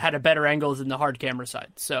had a better angle than the hard camera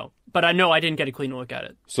side. So, but I know I didn't get a clean look at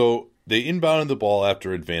it. So they inbounded the ball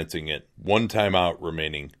after advancing it. 1 timeout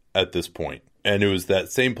remaining at this point. And it was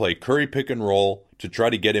that same play, Curry pick and roll to try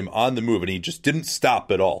to get him on the move. And he just didn't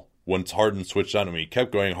stop at all once Harden switched on him. He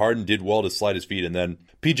kept going. Harden did well to slide his feet. And then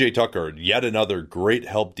PJ Tucker, yet another great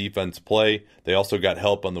help defense play. They also got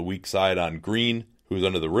help on the weak side on Green, who was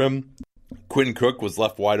under the rim. Quinn Cook was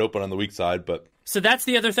left wide open on the weak side. But so that's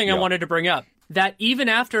the other thing I wanted to bring up. That even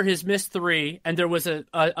after his missed three, and there was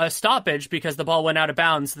a stoppage because the ball went out of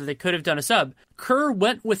bounds that they could have done a sub, Kerr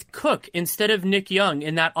went with Cook instead of Nick Young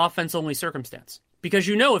in that offense-only circumstance. Because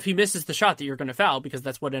you know if he misses the shot that you're going to foul, because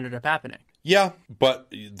that's what ended up happening. Yeah, but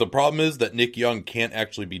the problem is that Nick Young can't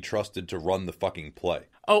actually be trusted to run the fucking play.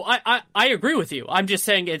 Oh, I agree with you. I'm just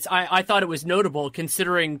saying I thought it was notable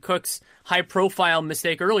considering Cook's high-profile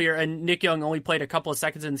mistake earlier, and Nick Young only played a couple of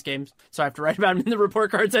seconds in this game, so I have to write about him in the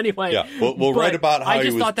report cards anyway. Yeah, we'll write about how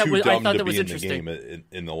he was too dumb to be in the game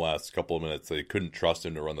in the last couple of minutes. They couldn't trust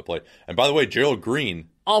him to run the play. And by the way, Gerald Green...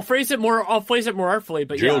 I'll phrase it more artfully,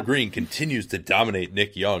 but Gerald Green continues to dominate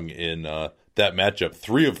Nick Young in that matchup.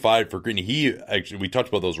 3 of 5 for Green. He actually, we talked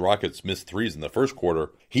about those Rockets missed threes in the first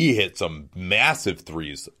quarter. He hit some massive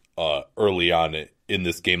threes early on in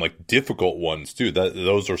this game, like difficult ones too.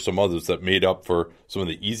 Those are some others that made up for some of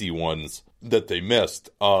the easy ones that they missed.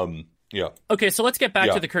 Yeah. Okay, so let's get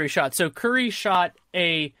back to the Curry shot. So Curry shot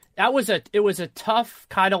it was a tough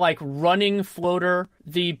kind of like running floater.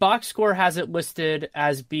 The box score has it listed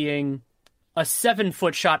as being a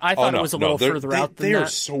 7-foot shot. I thought it was a little further out than that. They are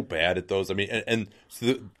so bad at those. I mean, and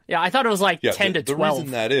so I thought it was like 10 to 12. The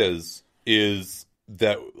reason that is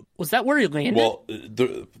that... Was that where he landed? Well,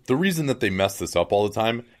 the reason that they mess this up all the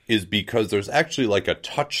time is because there's actually like a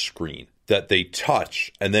touch screen that they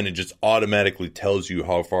touch, and then it just automatically tells you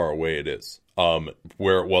how far away it is,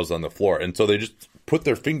 where it was on the floor. And so they just put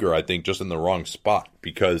their finger, I think, just in the wrong spot,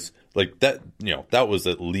 because like that, that was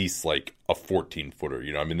at least like a 14-footer,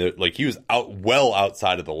 I mean, like he was well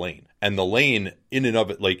outside of the lane, and the lane in and of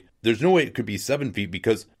it, like there's no way it could be 7 feet,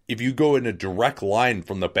 because if you go in a direct line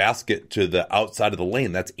from the basket to the outside of the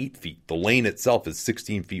lane, that's 8 feet. The lane itself is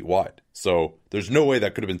 16 feet wide. So there's no way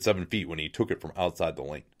that could have been 7 feet when he took it from outside the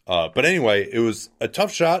lane. But anyway, it was a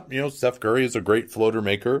tough shot. Steph Curry is a great floater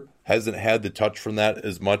maker. Hasn't had the touch from that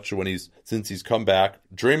as much since he's come back.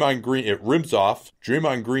 Draymond Green, it rims off.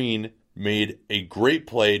 Draymond Green made a great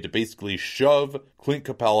play to basically shove Clint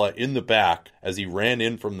Capella in the back as he ran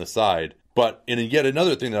in from the side. But in yet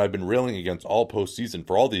another thing that I've been railing against all postseason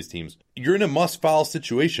for all these teams, you're in a must-foul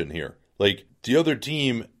situation here. Like, the other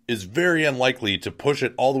team is very unlikely to push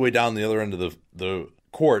it all the way down the other end of the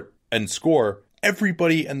court and score.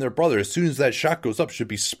 Everybody and their brother, as soon as that shot goes up, should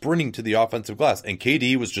be sprinting to the offensive glass. And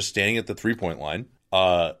KD was just standing at the three-point line.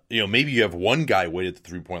 Maybe you have one guy wait at the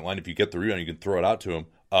three-point line. If you get the rebound, you can throw it out to him.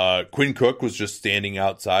 Quinn Cook was just standing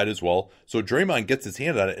outside as well. So Draymond gets his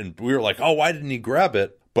hand on it, and we were like, oh, why didn't he grab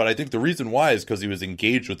it? But I think the reason why is because he was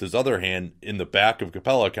engaged with his other hand in the back of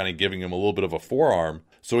Capella, kind of giving him a little bit of a forearm.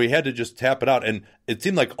 So he had to just tap it out. And it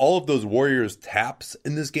seemed like all of those Warriors taps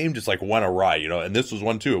in this game just like went awry, and this was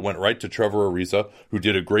one too. It went right to Trevor Ariza, who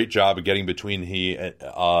did a great job of getting between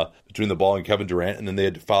the ball and Kevin Durant. And then they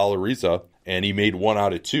had to foul Ariza, and he made 1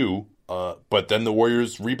 out of 2. But then the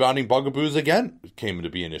Warriors rebounding bugaboos again came to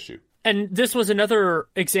be an issue. And this was another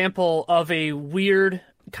example of a weird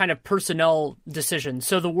kind of personnel decision.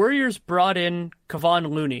 So the Warriors brought in Kevon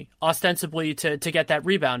Looney ostensibly to get that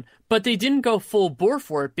rebound, but they didn't go full bore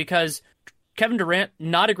for it because Kevin Durant,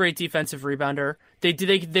 not a great defensive rebounder.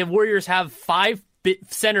 The Warriors have 5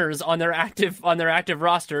 centers on their active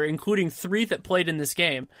roster, including 3 that played in this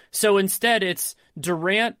game. So instead it's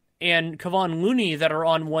Durant and Kevon Looney that are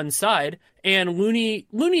on one side, and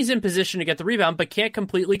Looney's in position to get the rebound, but can't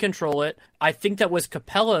completely control it. I think that was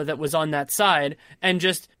Capella that was on that side, and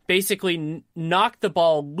just basically knocked the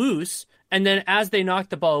ball loose. And then as they knock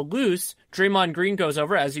the ball loose, Draymond Green goes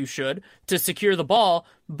over, as you should, to secure the ball,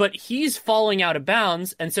 but he's falling out of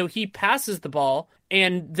bounds, and so he passes the ball,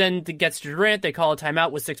 and then it gets to Durant. They call a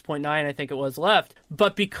timeout with 6.9, I think it was, left.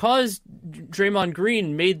 But because Draymond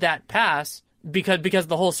Green made that pass, because of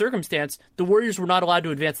the whole circumstance, the Warriors were not allowed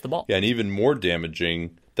to advance the ball. Yeah, and even more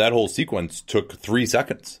damaging, that whole sequence took 3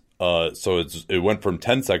 seconds. So it went from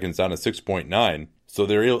 10 seconds down to 6.9. So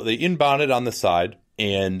they inbounded on the side,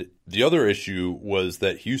 and the other issue was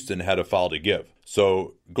that Houston had a foul to give.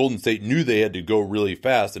 So Golden State knew they had to go really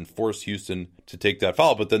fast and force Houston to take that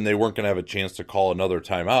foul, but then they weren't going to have a chance to call another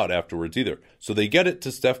timeout afterwards either. So they get it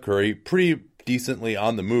to Steph Curry pretty decently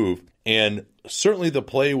on the move, and certainly the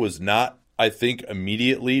play was not, I think,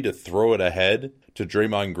 immediately to throw it ahead to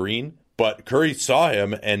Draymond Green. But Curry saw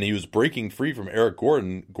him, and he was breaking free from Eric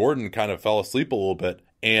Gordon. Gordon kind of fell asleep a little bit,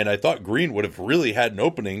 And I thought Green would have really had an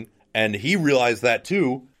opening, and he realized that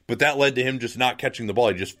too, but that led to him just not catching the ball.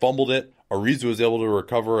 He just fumbled it. Ariza was able to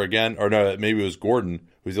recover again, or no, maybe it was Gordon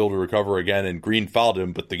who was able to recover again, and Green fouled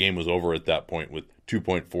him, but the game was over at that point with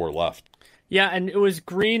 2.4 left. Yeah, and it was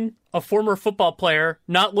Green, a former football player,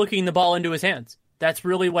 not looking the ball into his hands. That's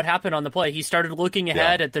really what happened on the play. He started looking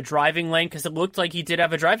ahead at the driving lane because it looked like he did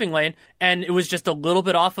have a driving lane, and it was just a little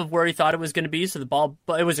bit off of where he thought it was going to be. So the ball,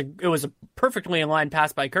 it was a perfectly in line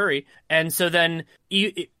pass by Curry, and so then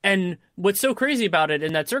and what's so crazy about it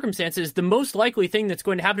in that circumstance is the most likely thing that's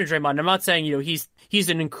going to happen to Draymond. I'm not saying he's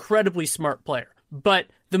an incredibly smart player, but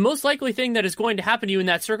the most likely thing that is going to happen to you in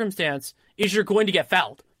that circumstance is you're going to get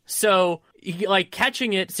fouled. So, like,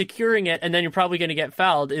 catching it, securing it, and then you're probably going to get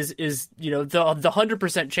fouled is the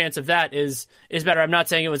 100% chance of that is better. I'm not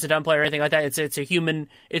saying it was a dumb play or anything like that. It's a human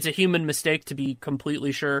mistake, to be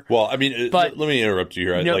completely sure. Well, I mean, let me interrupt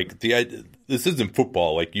you here. This isn't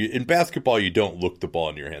football. Like, in basketball, you don't look the ball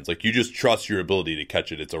in your hands. Like, you just trust your ability to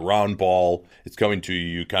catch it. It's a round ball. It's coming to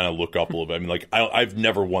you. You kind of look up a little bit. I mean, like, I've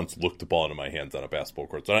never once looked the ball into my hands on a basketball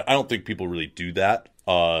court. So I don't think people really do that.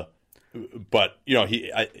 But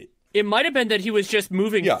it might have been that he was just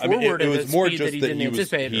moving forward. It was more just that he didn't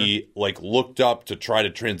anticipate. He looked up to try to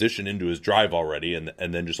transition into his drive already, and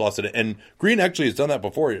then just lost it. And Green actually has done that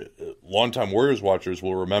before. Longtime Warriors watchers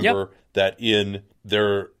will remember that in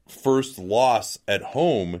their first loss at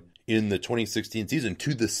home in the 2016 season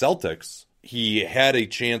to the Celtics, he had a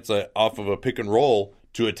chance off of a pick and roll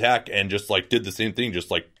to attack, and just did the same thing,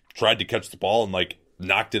 just tried to catch the ball and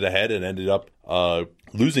knocked it ahead, and ended up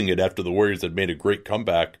losing it after the Warriors had made a great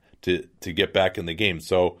comeback to get back in the game.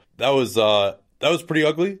 So that was pretty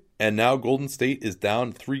ugly. And now Golden State is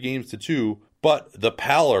down 3-2. But the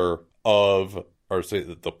pallor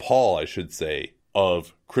the pall, I should say,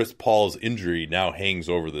 of Chris Paul's injury now hangs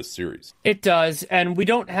over this series. It does, and we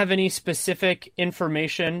don't have any specific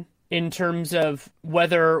information in terms of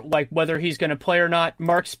whether he's going to play or not.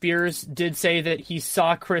 Mark Spears did say that he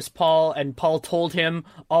saw Chris Paul and Paul told him,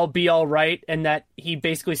 "I'll be all right," and that he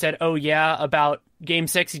basically said, "Oh yeah," about Game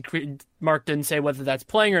 6. Mark didn't say whether that's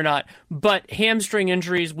playing or not. But hamstring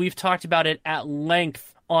injuries, we've talked about it at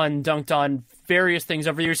length on Dunked On, various things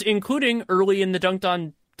over the years, including early in the Dunked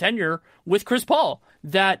On tenure with Chris Paul,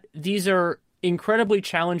 that these are incredibly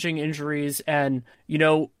challenging injuries. And,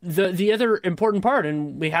 the other important part,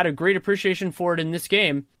 and we had a great appreciation for it in this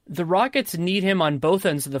game, the Rockets need him on both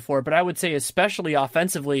ends of the floor, but I would say especially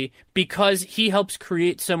offensively, because he helps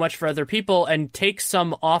create so much for other people and takes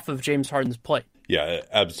some off of James Harden's plate. Yeah,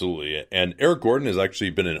 absolutely. And Eric Gordon has actually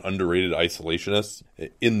been an underrated isolationist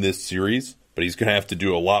in this series, but he's going to have to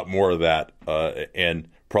do a lot more of that, and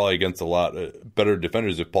probably against a lot better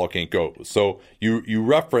defenders if Paul can't go. So you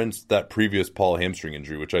referenced that previous Paul hamstring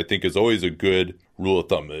injury, which I think is always a good rule of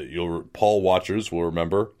thumb. Paul watchers will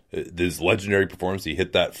remember his legendary performance. He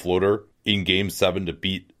hit that floater in Game 7 to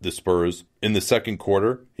beat the Spurs. In the second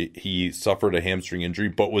quarter, he suffered a hamstring injury,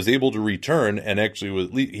 but was able to return, and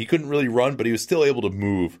actually he couldn't really run, but he was still able to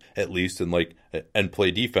move at least and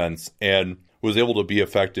play defense, and was able to be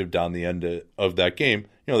effective down the end of that game.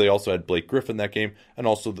 They also had Blake Griffin that game, and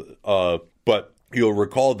also but you'll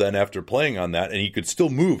recall then after playing on that, and he could still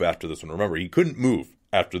move after this one. Remember, he couldn't move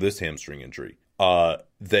after this hamstring injury.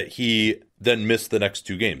 That he then missed the next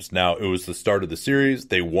 2 games. Now, it was the start of the series.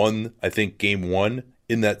 They won, I think, Game 1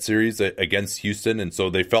 in that series against Houston, and so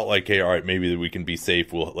they felt like, hey, all right, maybe we can be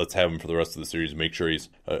safe. Let's have him for the rest of the series and make sure he's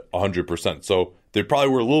 100%. So they probably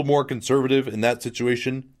were a little more conservative in that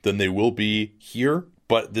situation than they will be here,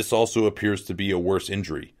 but this also appears to be a worse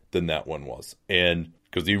injury than that one was. And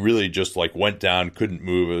because he really just went down, couldn't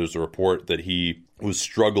move. There was a report that he was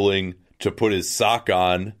struggling to put his sock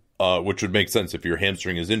on, which would make sense. If your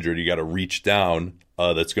hamstring is injured, you got to reach down.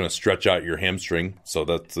 That's going to stretch out your hamstring. So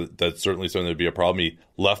that's certainly something that would be a problem. He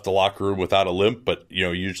left the locker room without a limp, but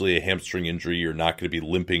usually a hamstring injury, you're not going to be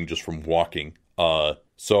limping just from walking.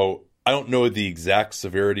 So I don't know the exact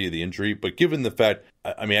severity of the injury, but given the fact,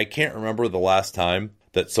 I can't remember the last time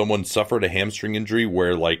that someone suffered a hamstring injury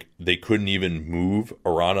where they couldn't even move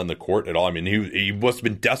around on the court at all. He must have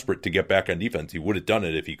been desperate to get back on defense. He would have done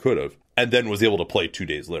it if he could have, and then was able to play 2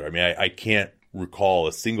 days later. I can't recall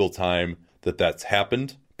a single time that's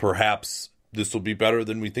happened. Perhaps this will be better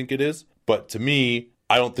than we think it is, but to me,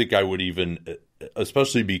 I don't think I would even,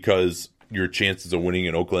 especially because your chances of winning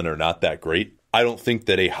in Oakland are not that great. I don't think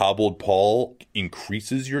that a hobbled Paul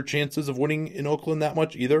increases your chances of winning in Oakland that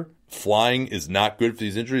much either. Flying is not good for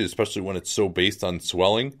these injuries, especially when it's so based on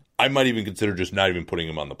swelling. I might even consider just not even putting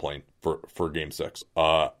him on the plane for Game 6.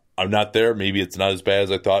 I'm not there. Maybe it's not as bad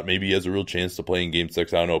as I thought. Maybe he has a real chance to play in Game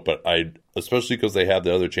 6. I don't know. But especially because they have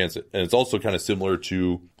the other chance. And it's also kind of similar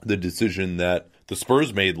to the decision that the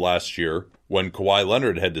Spurs made last year when Kawhi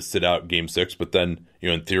Leonard had to sit out Game 6. But then,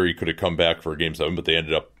 in theory, could have come back for Game 7. But they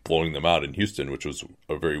ended up blowing them out in Houston, which was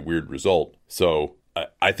a very weird result. So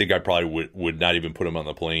I think I probably would not even put him on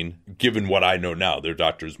the plane, given what I know now. Their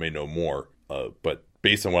doctors may know more. But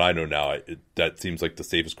based on what I know now, that seems like the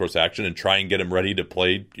safest course of action, and try and get him ready to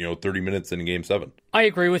play, 30 minutes in Game 7. I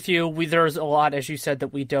agree with you. There's a lot, as you said, that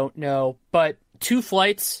we don't know, but 2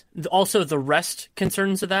 flights, also the rest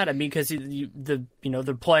concerns of that. I mean, because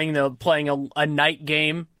they're playing a night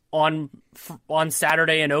game on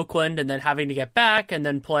Saturday in Oakland, and then having to get back, and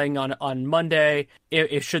then playing on Monday.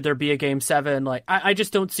 If should there be a Game 7, I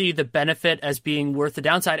just don't see the benefit as being worth the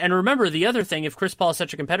downside. And remember, the other thing, if Chris Paul is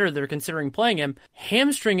such a competitor, they're considering playing him.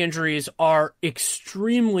 Hamstring injuries are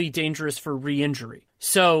extremely dangerous for re-injury,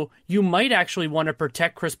 so you might actually want to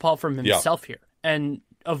protect Chris Paul from himself here, and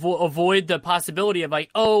avoid the possibility of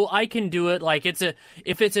I can do it.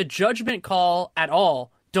 If it's a judgment call at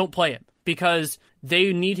all, don't play him, because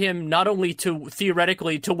they need him not only to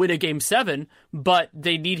theoretically to win a Game 7, but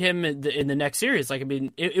they need him in the next series.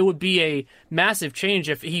 It would be a massive change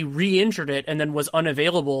if he re-injured it and then was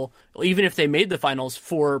unavailable, even if they made the finals,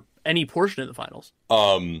 for any portion of the finals.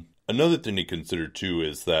 Another thing to consider too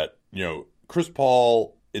is that, Chris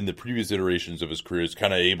Paul in the previous iterations of his career is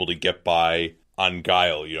kind of able to get by on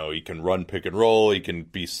guile. He can run pick and roll, he can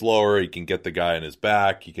be slower, he can get the guy on his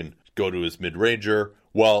back, he can go to his mid-ranger.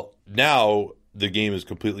 Well, now the game is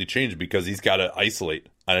completely changed because he's got to isolate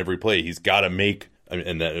on every play. He's got to make,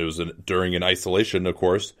 and that it was during an isolation, of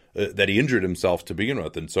course, that he injured himself to begin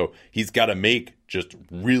with. And so he's got to make just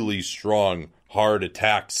really strong, hard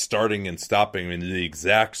attacks, starting and stopping, the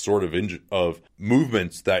exact sort of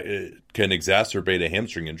movements that can exacerbate a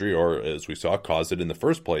hamstring injury, or as we saw, cause it in the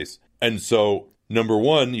first place. And so, number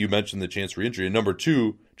one, you mentioned the chance for injury. And number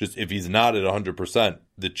two, just if he's not at 100%,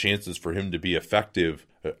 the chances for him to be effective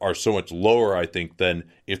are so much lower, I think, than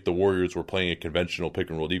if the Warriors were playing a conventional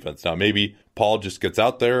pick-and-roll defense. Now, maybe Paul just gets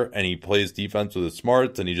out there and he plays defense with his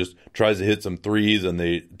smarts and he just tries to hit some threes and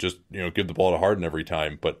they just, give the ball to Harden every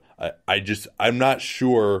time. But I'm not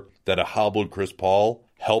sure that a hobbled Chris Paul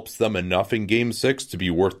helps them enough in Game 6 to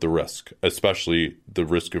be worth the risk, especially the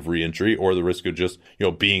risk of re-injury or the risk of just,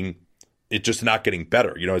 it just not getting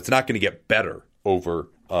better. It's not going to get better over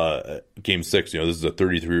Game 6. This is a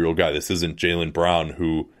 33-year-old guy. This isn't Jaylen Brown,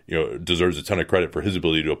 who deserves a ton of credit for his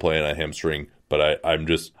ability to play on a hamstring. But I'm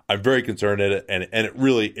very concerned at it, and it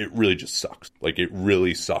really just sucks. It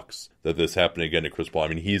really sucks that this happened again to Chris Paul.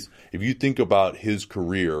 If you think about his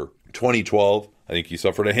career, 2012, I think he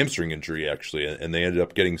suffered a hamstring injury actually, and they ended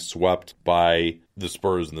up getting swept by the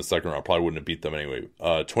Spurs in the second round. Probably wouldn't have beat them anyway.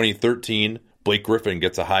 2013. Blake Griffin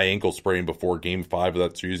gets a high ankle sprain before Game 5 of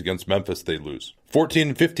that series against Memphis. They lose. 14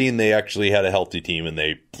 and 15, they actually had a healthy team, and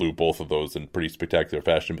they blew both of those in pretty spectacular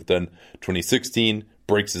fashion. But then 2016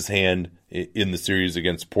 breaks his hand in the series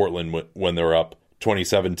against Portland when they're up.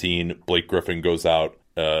 2017, Blake Griffin goes out,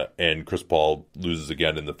 and Chris Paul loses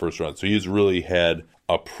again in the first round. So he's really had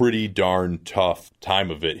a pretty darn tough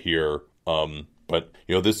time of it here. But,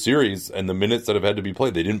 this series and the minutes that have had to be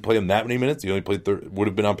played, they didn't play him that many minutes. He only played, would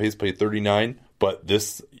have been on pace to play 39. But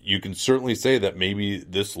this, you can certainly say that maybe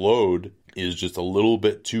this load is just a little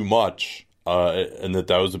bit too much, and that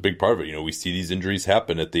was a big part of it. We see these injuries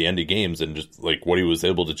happen at the end of games, and just what he was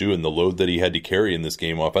able to do and the load that he had to carry in this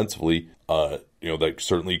game offensively, that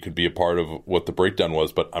certainly could be a part of what the breakdown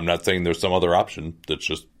was. But I'm not saying there's some other option.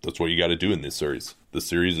 That's what you got to do in this series. The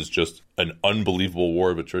series is just an unbelievable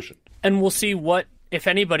war of attrition. And we'll see what, if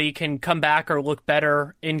anybody, can come back or look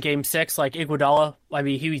better in Game 6, like Iguodala.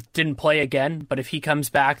 He didn't play again, but if he comes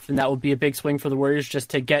back, then that would be a big swing for the Warriors, just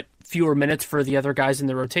to get fewer minutes for the other guys in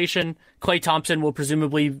the rotation. Klay Thompson will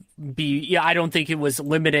presumably be, I don't think it was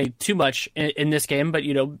limited too much in this game, but,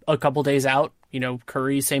 a couple days out.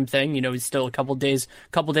 Curry, same thing. He's still a couple days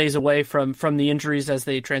away from the injuries as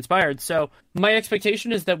they transpired. So my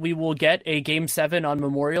expectation is that we will get a Game 7 on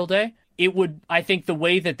Memorial Day. I think the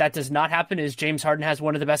way that does not happen is James Harden has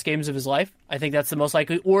one of the best games of his life. I think that's the most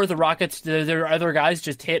likely. Or the Rockets, their other guys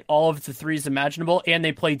just hit all of the threes imaginable and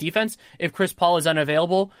they play defense. If Chris Paul is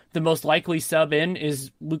unavailable, the most likely sub in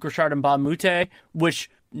is Luc Richard and Mbah Moute,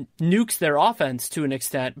 which nukes their offense to an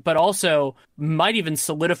extent, but also might even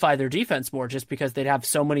solidify their defense more, just because they'd have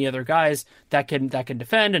so many other guys that can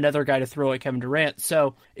defend, another guy to throw at Kevin Durant.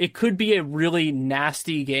 So it could be a really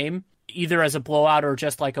nasty game either as a blowout or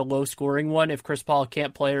just like a low scoring one if Chris Paul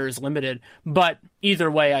can't play or is limited. But either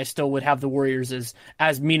way, I still would have the Warriors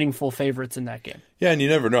as meaningful favorites in that game. Yeah, and you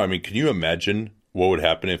never know. I mean, can you imagine what would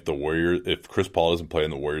happen if if Chris Paul doesn't play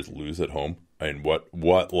and the Warriors lose at home? I mean,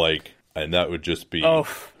 and that would just be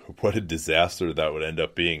what a disaster that would end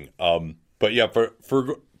up being. But yeah,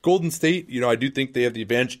 for Golden State, I do think they have the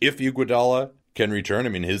advantage if Iguodala can return. I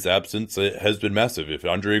mean, his absence has been massive. If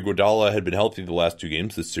Andre Iguodala had been healthy the last two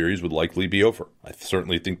games, this series would likely be over. I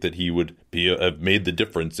certainly think that he would have made the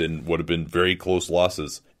difference in what have been very close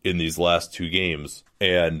losses in these last two games.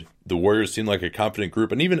 And the Warriors seemed like a confident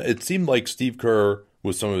group. And even it seemed like Steve Kerr,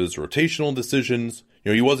 with some of his rotational decisions,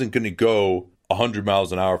 he wasn't going to go 100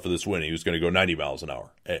 miles an hour for this win. He was going to go 90 miles an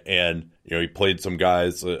hour. And, he played some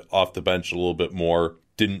guys off the bench a little bit more.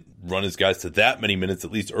 Didn't run his guys to that many minutes,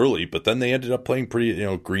 at least early, but then they ended up playing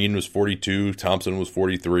pretty, Green was 42, Thompson was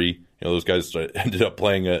 43. Those guys ended up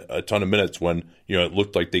playing a ton of minutes when, it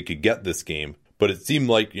looked like they could get this game. But it seemed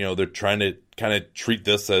like, they're trying to kind of treat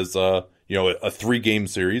this as, a 3-game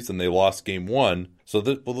series, and they lost game one. So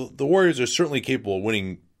the Warriors are certainly capable of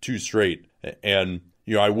winning 2 straight. And,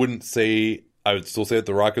 I would still say that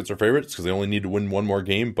the Rockets are favorites because they only need to win 1 more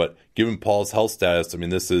game. But given Paul's health status, I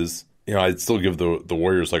mean, this is, I'd still give the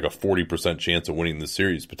Warriors like a 40% chance of winning the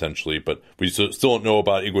series potentially, but we still don't know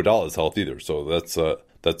about Iguodala's health either. So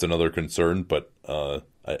that's another concern, but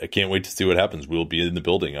I can't wait to see what happens. We'll be in the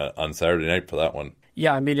building on Saturday night for that one.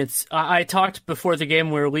 Yeah, I mean, I talked before the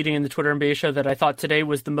game, we were leading in the Twitter NBA show, that I thought today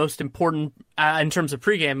was the most important, in terms of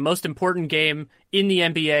pregame, most important game in the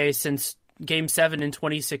NBA since Game 7 in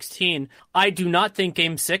 2016. I do not think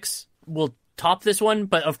Game 6 will top this one,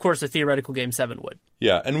 but of course a theoretical Game 7 would.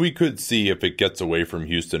 Yeah, and we could see if it gets away from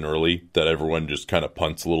Houston early that everyone just kind of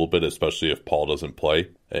punts a little bit, especially if Paul doesn't play.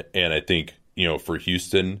 And I think, for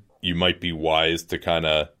Houston, you might be wise to kind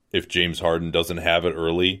of, if James Harden doesn't have it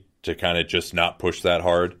early, to kind of just not push that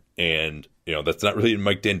hard. And, that's not really in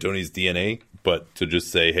Mike D'Antoni's DNA, but to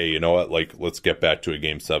just say, hey, you know what, like, let's get back to a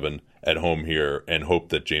Game 7 at home here and hope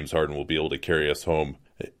that James Harden will be able to carry us home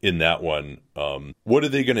in that one. What are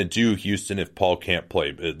they going to do, Houston, if Paul can't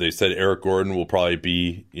play? They said Eric Gordon will probably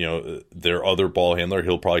be, their other ball handler.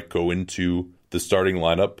 He'll probably go into the starting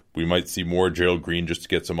lineup. We might see more Gerald Green just to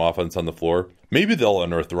get some offense on the floor. Maybe they'll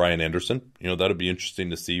unearth Ryan Anderson. That'll be interesting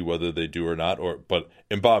to see whether they do or not. But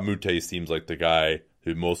Mbah Moute seems like the guy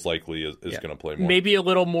who most likely is going to play more. Maybe a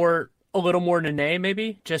little more Nene,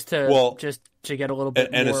 maybe just to get a little bit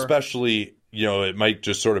and more. Especially, it might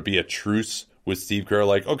just sort of be a truce with Steve Kerr,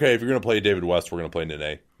 like, okay, if you're going to play David West, we're going to play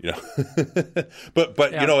Nene,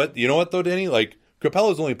 but yeah. You know what though, Danny, like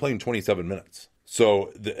Capella's only playing 27 minutes.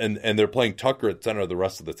 So, and they're playing Tucker at center the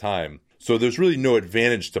rest of the time. So there's really no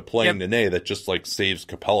advantage to playing Nene that just like saves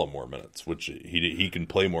Capella more minutes, which he can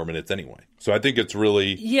play more minutes anyway. So I think it's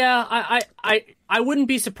really... Yeah, I wouldn't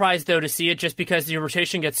be surprised, though, to see it just because the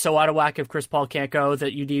rotation gets so out of whack if Chris Paul can't go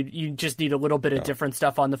that you just need a little bit of different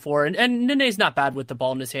stuff on the floor. And Nene's not bad with the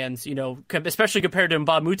ball in his hands, especially compared to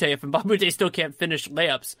Mbah Moute, if Mbah Moute still can't finish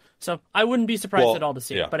layups. So I wouldn't be surprised at all to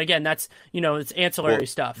see it. But again, that's, it's ancillary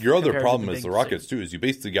stuff. Your other problem is the Rockets, too, is you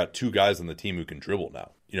basically got 2 guys on the team who can dribble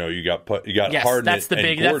now. You got Harden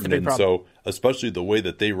and Gordon, and so especially the way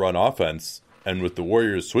that they run offense, and with the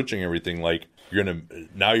Warriors switching everything, like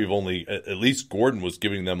you've only at least Gordon was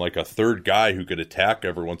giving them like a third guy who could attack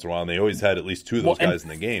every once in a while, and they always had at least 2 of those guys in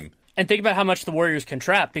the game. And think about how much the Warriors can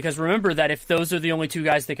trap, because remember that if those are the only 2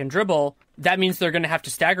 guys that can dribble, that means they're going to have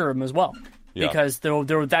to stagger them as well. Yeah. Because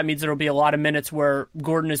that means there will be a lot of minutes where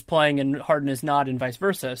Gordon is playing and Harden is not, and vice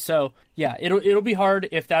versa. So yeah, it'll be hard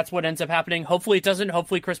if that's what ends up happening. Hopefully it doesn't.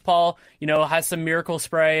 Hopefully Chris Paul, has some miracle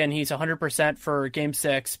spray and he's 100% for Game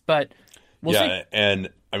 6. But we'll see. Yeah, and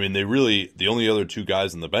I mean the only other 2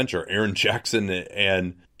 guys on the bench are Aaron Jackson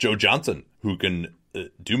and Joe Johnson, who can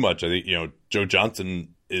do much. I think Joe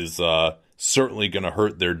Johnson is certainly going to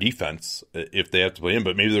hurt their defense if they have to play him,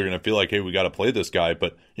 but maybe they're going to feel like, hey, we got to play this guy.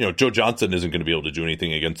 But Joe Johnson isn't going to be able to do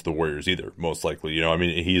anything against the Warriors either, most likely.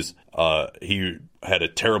 He had a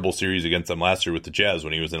terrible series against them last year with the Jazz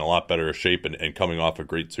when he was in a lot better shape and coming off a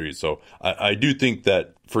great series. So I do think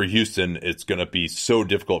that for Houston, it's going to be so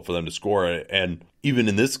difficult for them to score. And even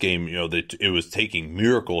in this game, it was taking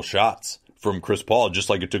miracle shots from Chris Paul, just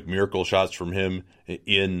like it took miracle shots from him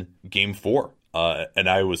in Game 4. And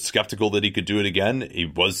I was skeptical that he could do it again. He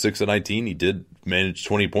was 6 of 19. He did manage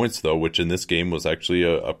 20 points, though, which in this game was actually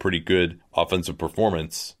a pretty good offensive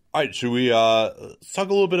performance. All right, should we talk a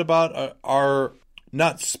little bit about our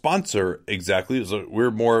not sponsor exactly? So we're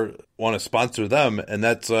more want to sponsor them, and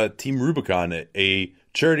that's Team Rubicon, a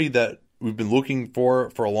charity that we've been looking for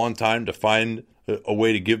a long time to find a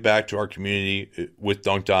way to give back to our community with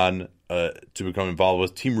Dunked On to become involved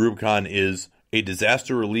with. Team Rubicon is a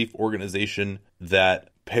disaster relief organization that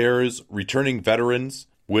pairs returning veterans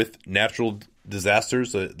with natural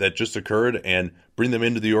disasters that just occurred and bring them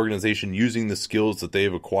into the organization using the skills that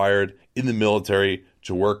they've acquired in the military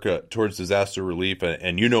to work towards disaster relief.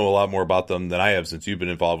 And you know a lot more about them than I have, since you've been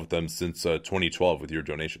involved with them since 2012 with your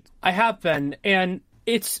donations. I have been, and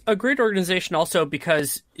it's a great organization also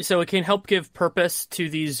because it can help give purpose to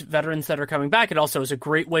these veterans that are coming back. It also is a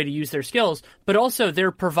great way to use their skills, but also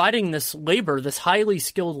they're providing this labor, this highly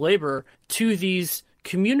skilled labor, to these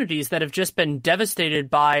communities that have just been devastated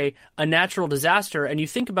by a natural disaster. And you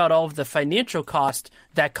think about all of the financial cost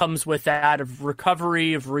that comes with that, of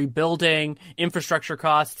recovery, of rebuilding, infrastructure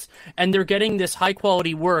costs, and they're getting this high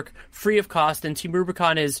quality work free of cost. And Team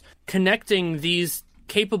Rubicon is connecting these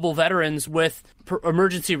capable veterans with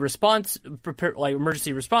emergency response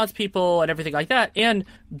people and everything like that. And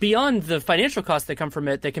beyond the financial costs that come from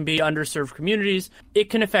it, they can be underserved communities. It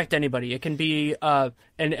can affect anybody. It can be an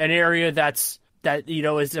area that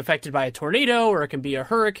is affected by a tornado, or it can be a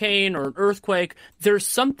hurricane or an earthquake. There's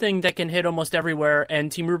something that can hit almost everywhere,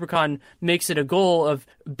 and Team Rubicon makes it a goal of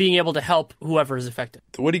being able to help whoever is affected.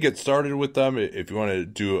 The way to get started with them, if you want to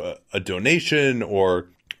do a donation or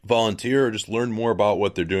volunteer or just learn more about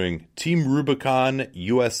what they're doing,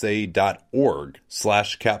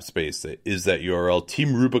 teamrubiconusa.org/capspace is that URL,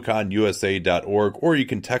 teamrubiconusa.org, or you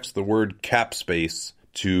can text the word capspace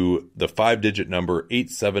to the 5-digit number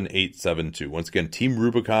 87872. Once again,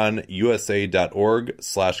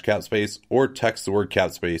 teamrubiconusa.org/capspace, or text the word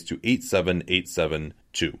capspace to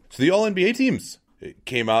 87872. So the All-NBA teams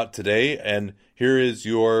came out today, and here is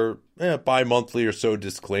your bi-monthly or so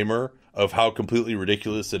disclaimer of how completely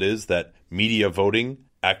ridiculous it is that media voting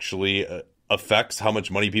actually affects how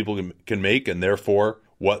much money people can make, and therefore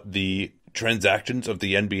what the transactions of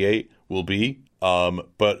the NBA will be.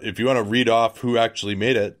 But if you want to read off who actually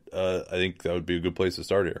made it, I think that would be a good place to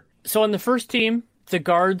start here. So on the first team, the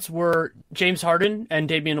guards were James Harden and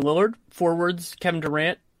Damian Lillard, forwards Kevin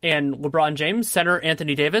Durant and LeBron James, center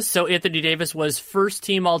Anthony Davis. So Anthony Davis was first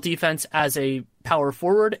team all defense as a power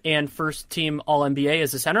forward and first team all NBA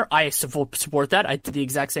as a center. I support that. I did the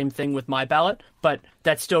exact same thing with my ballot, but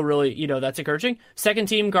that's still really, that's encouraging. Second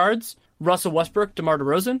team guards, Russell Westbrook, DeMar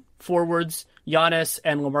DeRozan, forwards Giannis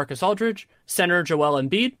and LaMarcus Aldridge, center Joel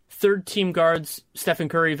Embiid, third team guards Stephen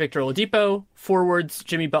Curry, Victor Oladipo, forwards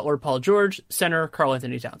Jimmy Butler, Paul George, center Karl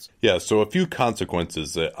Anthony Towns. Yeah, so a few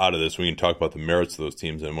consequences out of this. We can talk about the merits of those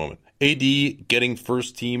teams in a moment. AD getting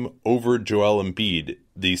first team over Joel Embiid.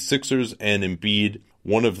 The Sixers and Embiid,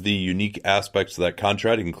 one of the unique aspects of that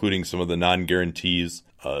contract, including some of the non-guarantees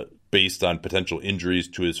based on potential injuries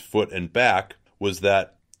to his foot and back, was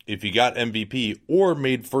that if he got MVP or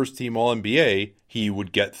made first team All-NBA, he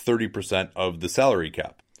would get 30% of the salary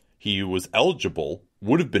cap. He would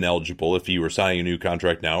have been eligible if he were signing a new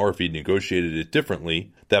contract now, or if he negotiated it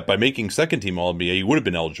differently, that by making second team All-NBA, he would have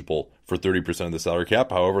been eligible for 30% of the salary cap.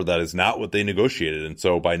 However, that is not what they negotiated. And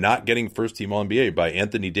so by not getting first team All-NBA by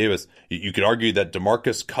Anthony Davis, you could argue that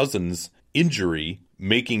DeMarcus Cousins' injury,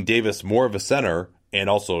 making Davis more of a center and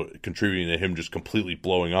also contributing to him just completely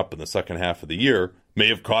blowing up in the second half of the year, may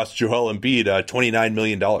have cost Joel Embiid $29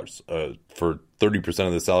 million for 30%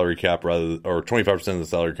 of the salary cap, or 25% of the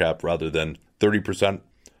salary cap rather than 30%.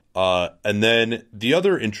 And then the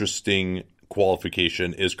other interesting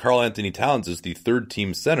qualification is Karl Anthony Towns is the third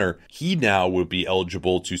team center. He now would be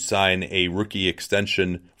eligible to sign a rookie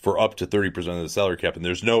extension for up to 30% of the salary cap. And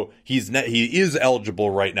he is eligible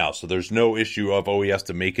right now. So there's no issue of, he has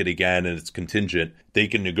to make it again and it's contingent. They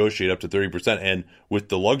can negotiate up to 30%. And with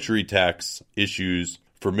the luxury tax issues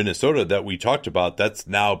for Minnesota that we talked about, that's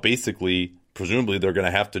now basically, presumably they're going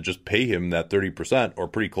to have to just pay him that 30% or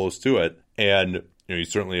pretty close to it. And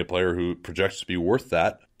he's certainly a player who projects to be worth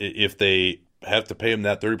that. If they have to pay him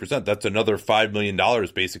that 30%, that's another $5 million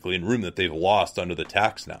basically in room that they've lost under the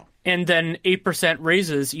tax now. And then 8%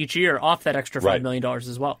 raises each year off that extra $5 million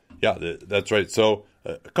as well. Yeah, that's right. So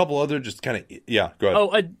a couple other just kind of, go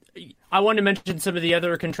ahead. I want to mention some of the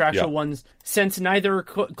other contractual ones. Since neither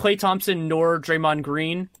Klay Thompson nor Draymond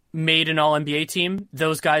Green made an All-NBA team,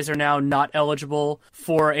 those guys are now not eligible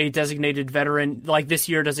for a designated veteran. Like, this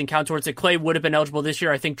year doesn't count towards it. Klay would have been eligible this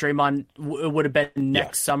year. I think Draymond would have been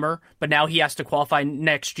next summer, but now he has to qualify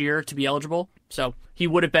next year to be eligible. So he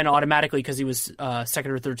would have been automatically because he was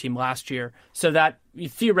second or third team last year. So that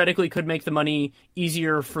theoretically could make the money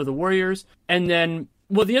easier for the Warriors. And then,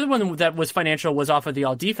 the other one that was financial was off of the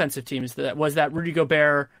all-defensive teams. That was that Rudy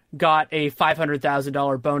Gobert got a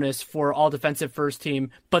 $500,000 bonus for all-defensive first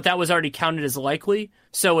team, but that was already counted as likely,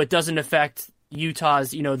 so it doesn't affect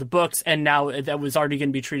Utah's, the books, and now that was already going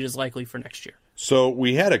to be treated as likely for next year. So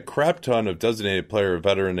we had a crap ton of designated player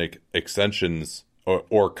veteran extensions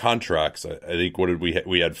or contracts. I think, what did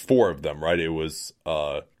we had 4 of them, right? It was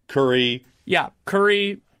Curry. Yeah,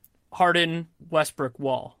 Curry, Harden, Westbrook,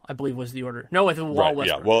 Wall, I believe was the order. No, Wall, right, Westbrook.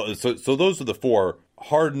 Yeah, well, so those are the 4.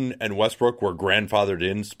 Harden and Westbrook were grandfathered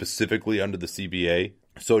in specifically under the CBA.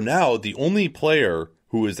 So now the only player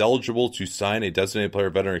who is eligible to sign a designated player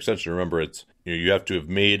veteran extension, remember, it's you have to have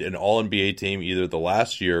made an All-NBA team either the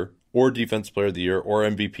last year or Defensive Player of the Year or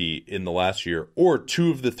MVP in the last year or 2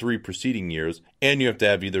 of the 3 preceding years, and you have to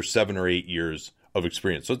have either 7 or 8 years of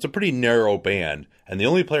experience. So it's a pretty narrow band, and the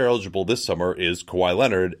only player eligible this summer is Kawhi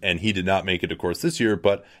Leonard, and he did not make it, of course, this year,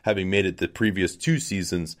 but having made it the previous 2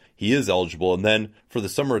 seasons, he is eligible. And then for the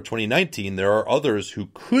summer of 2019, there are others who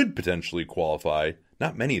could potentially qualify,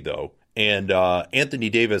 not many though. And Anthony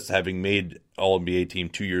Davis, having made All-NBA team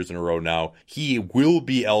 2 years in a row now, he will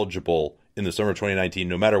be eligible in the summer of 2019,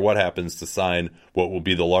 no matter what happens, to sign what will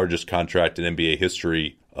be the largest contract in NBA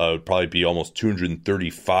history. Would probably be almost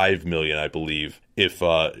 $235 million, I believe, if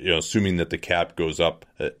assuming that the cap goes up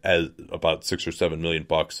as about $6 or $7 million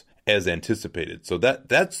as anticipated. So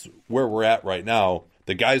that's where we're at right now.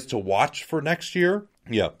 The guys to watch for next year.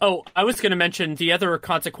 Yeah. Oh, I was going to mention the other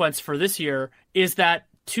consequence for this year is that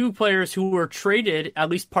 2 players who were traded, at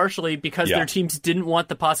least partially, because their teams didn't want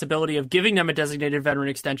the possibility of giving them a designated veteran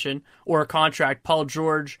extension or a contract, Paul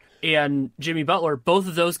George and Jimmy Butler, both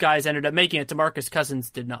of those guys ended up making it. DeMarcus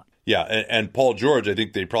Cousins did not. Yeah, and Paul George, I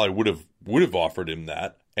think they probably would have offered him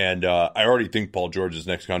that. And I already think Paul George's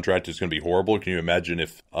next contract is going to be horrible. Can you imagine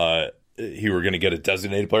if he were going to get a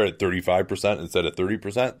designated player at 35% instead of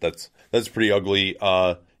 30%? That's pretty ugly.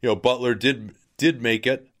 Butler did make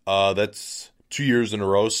it. That's 2 years in a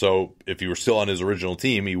row. So if he were still on his original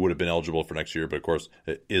team, he would have been eligible for next year, but of course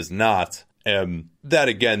is not. That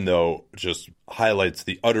again, though, just highlights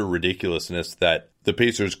the utter ridiculousness that the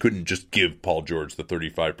Pacers couldn't just give Paul George the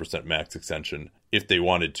 35% max extension if they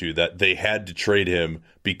wanted to, that they had to trade him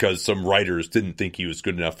because some writers didn't think he was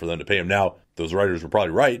good enough for them to pay him. Now, those writers were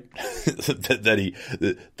probably right that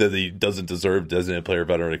he doesn't deserve designated player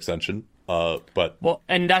veteran extension.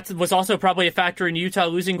 And that was also probably a factor in Utah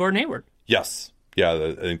losing Gordon Hayward. Yes. Yeah,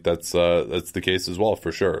 I think that's the case as well,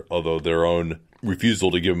 for sure. Although their own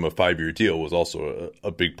refusal to give him a 5-year deal was also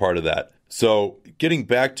a big part of that. So getting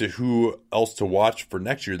back to who else to watch for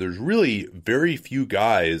next year, there's really very few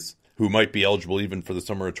guys who might be eligible even for the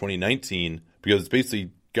summer of 2019, because it's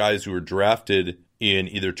basically guys who were drafted in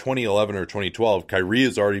either 2011 or 2012. Kyrie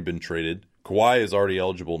has already been traded. Kawhi is already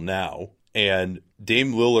eligible now. And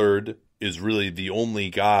Dame Lillard is really the only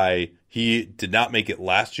guy. He did not make it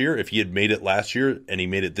last year. If he had made it last year and he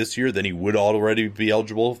made it this year, then he would already be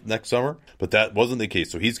eligible next summer. But that wasn't the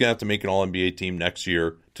case. So he's going to have to make an All-NBA team next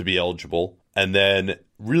year to be eligible. And then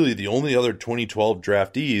really the only other 2012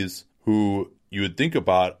 draftees who you would think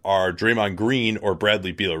about are Draymond Green or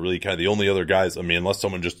Bradley Beal, really kind of the only other guys. I mean, unless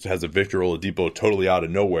someone just has a Victor Oladipo totally out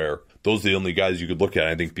of nowhere, those are the only guys you could look at.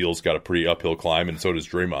 I think Beal's got a pretty uphill climb, and so does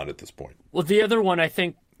Draymond at this point. Well, the other one I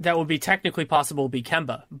think that would be technically possible would be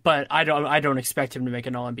Kemba, but I don't expect him to make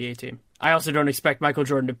an All-NBA team. I also don't expect Michael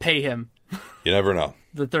Jordan to pay him. You never know.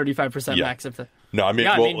 The 35% max of the. No, I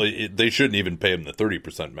mean, they shouldn't even pay him the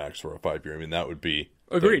 30% max for a 5-year. I mean, that would be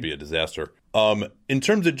a disaster. In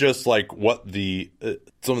terms of just like what the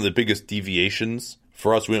some of the biggest deviations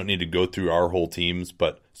for us, we don't need to go through our whole teams,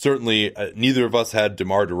 but certainly neither of us had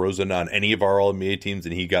DeMar DeRozan on any of our All-NBA teams,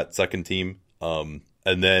 and he got second team. And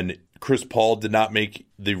then Chris Paul did not make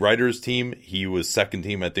the writers team. He was second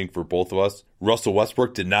team, I think, for both of us. Russell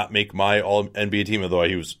Westbrook did not make my All-NBA team, although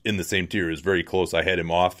he was in the same tier. It was very close. I had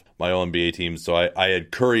him off my All-NBA team. So I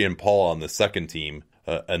had Curry and Paul on the second team.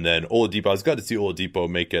 And then Oladipo, I was glad to see Oladipo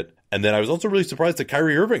make it. And then I was also really surprised that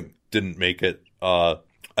Kyrie Irving didn't make it. I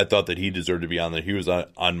thought that he deserved to be on there. He was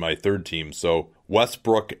on my third team. So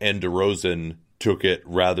Westbrook and DeRozan took it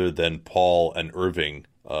rather than Paul and Irving.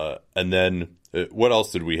 And then what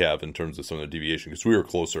else did we have in terms of some of the deviation? Because we were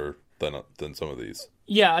closer than some of these.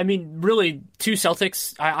 Yeah, I mean, really, 2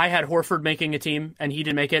 Celtics. I had Horford making a team, and he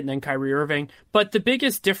didn't make it, and then Kyrie Irving. But the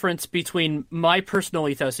biggest difference between my personal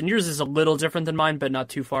ethos, and yours is a little different than mine, but not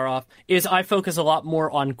too far off, is I focus a lot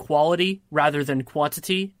more on quality rather than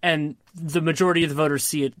quantity, and the majority of the voters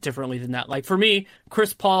see it differently than that. Like, for me,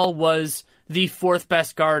 Chris Paul was the 4th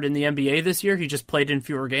best guard in the NBA this year. He just played in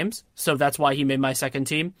fewer games, so that's why he made my second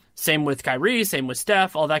team. Same with Kyrie, same with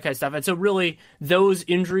Steph, all that kind of stuff. And so really, those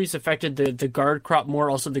injuries affected the guard crop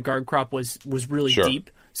more. Also, the guard crop was really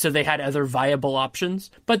deep, so they had other viable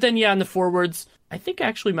options. But then, yeah, in the forwards, I think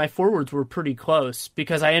actually my forwards were pretty close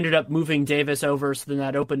because I ended up moving Davis over, so then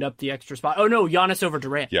that opened up the extra spot. Oh no, Giannis over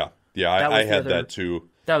Durant. Yeah, I had that too.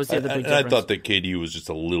 That was the other big difference. difference. I thought that KD was just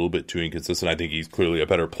a little bit too inconsistent. I think he's clearly a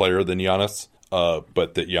better player than Giannis,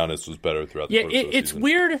 but that Giannis was better throughout the course of the it's season.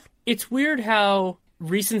 weird. It's weird how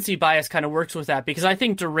recency bias kind of works with that because I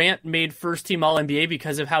think Durant made first team All NBA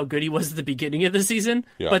because of how good he was at the beginning of the season.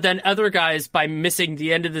 Yeah. But then other guys, by missing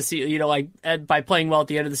the end of the season, by playing well at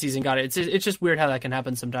the end of the season, got it. It's just weird how that can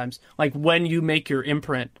happen sometimes. Like when you make your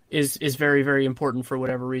imprint is very, very important for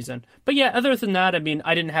whatever reason. But yeah, other than that, I mean,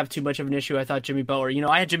 I didn't have too much of an issue. I thought Jimmy Butler,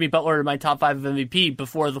 I had Jimmy Butler in my top 5 of MVP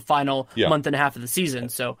before the final month and a half of the season.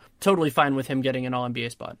 So totally fine with him getting an All NBA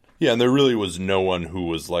spot. Yeah, and there really was no one who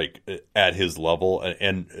was like at his level.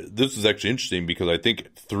 And this is actually interesting because I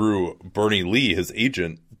think through Bernie Lee, his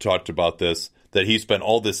agent, talked about this, that he spent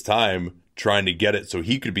all this time trying to get it so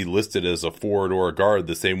he could be listed as a forward or a guard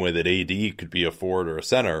the same way that AD could be a forward or a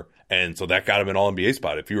center. And so that got him an All-NBA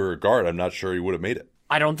spot. If you were a guard, I'm not sure he would have made it.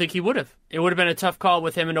 I don't think he would have. It would have been a tough call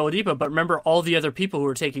with him and Oladipo, but remember all the other people who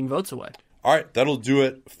were taking votes away. All right, that'll do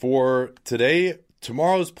it for today.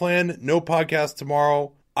 Tomorrow's plan, no podcast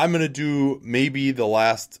tomorrow. I'm going to do maybe the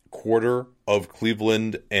last quarter of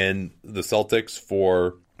Cleveland and the Celtics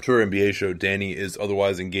for Tour NBA show. Danny is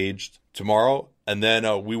otherwise engaged tomorrow. And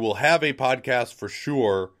then we will have a podcast for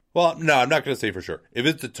sure. Well, no, I'm not going to say for sure. If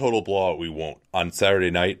it's a total blowout, we won't. On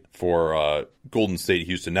Saturday night for Golden State,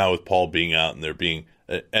 Houston. Now with Paul being out and there being...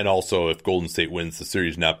 And also, if Golden State wins, the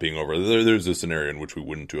series not being over, there's a scenario in which we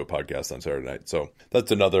wouldn't do a podcast on Saturday night. So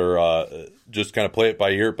that's another, just kind of play it by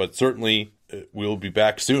ear. But certainly, we'll be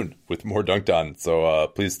back soon with more Dunked On. So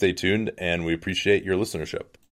please stay tuned, and we appreciate your listenership.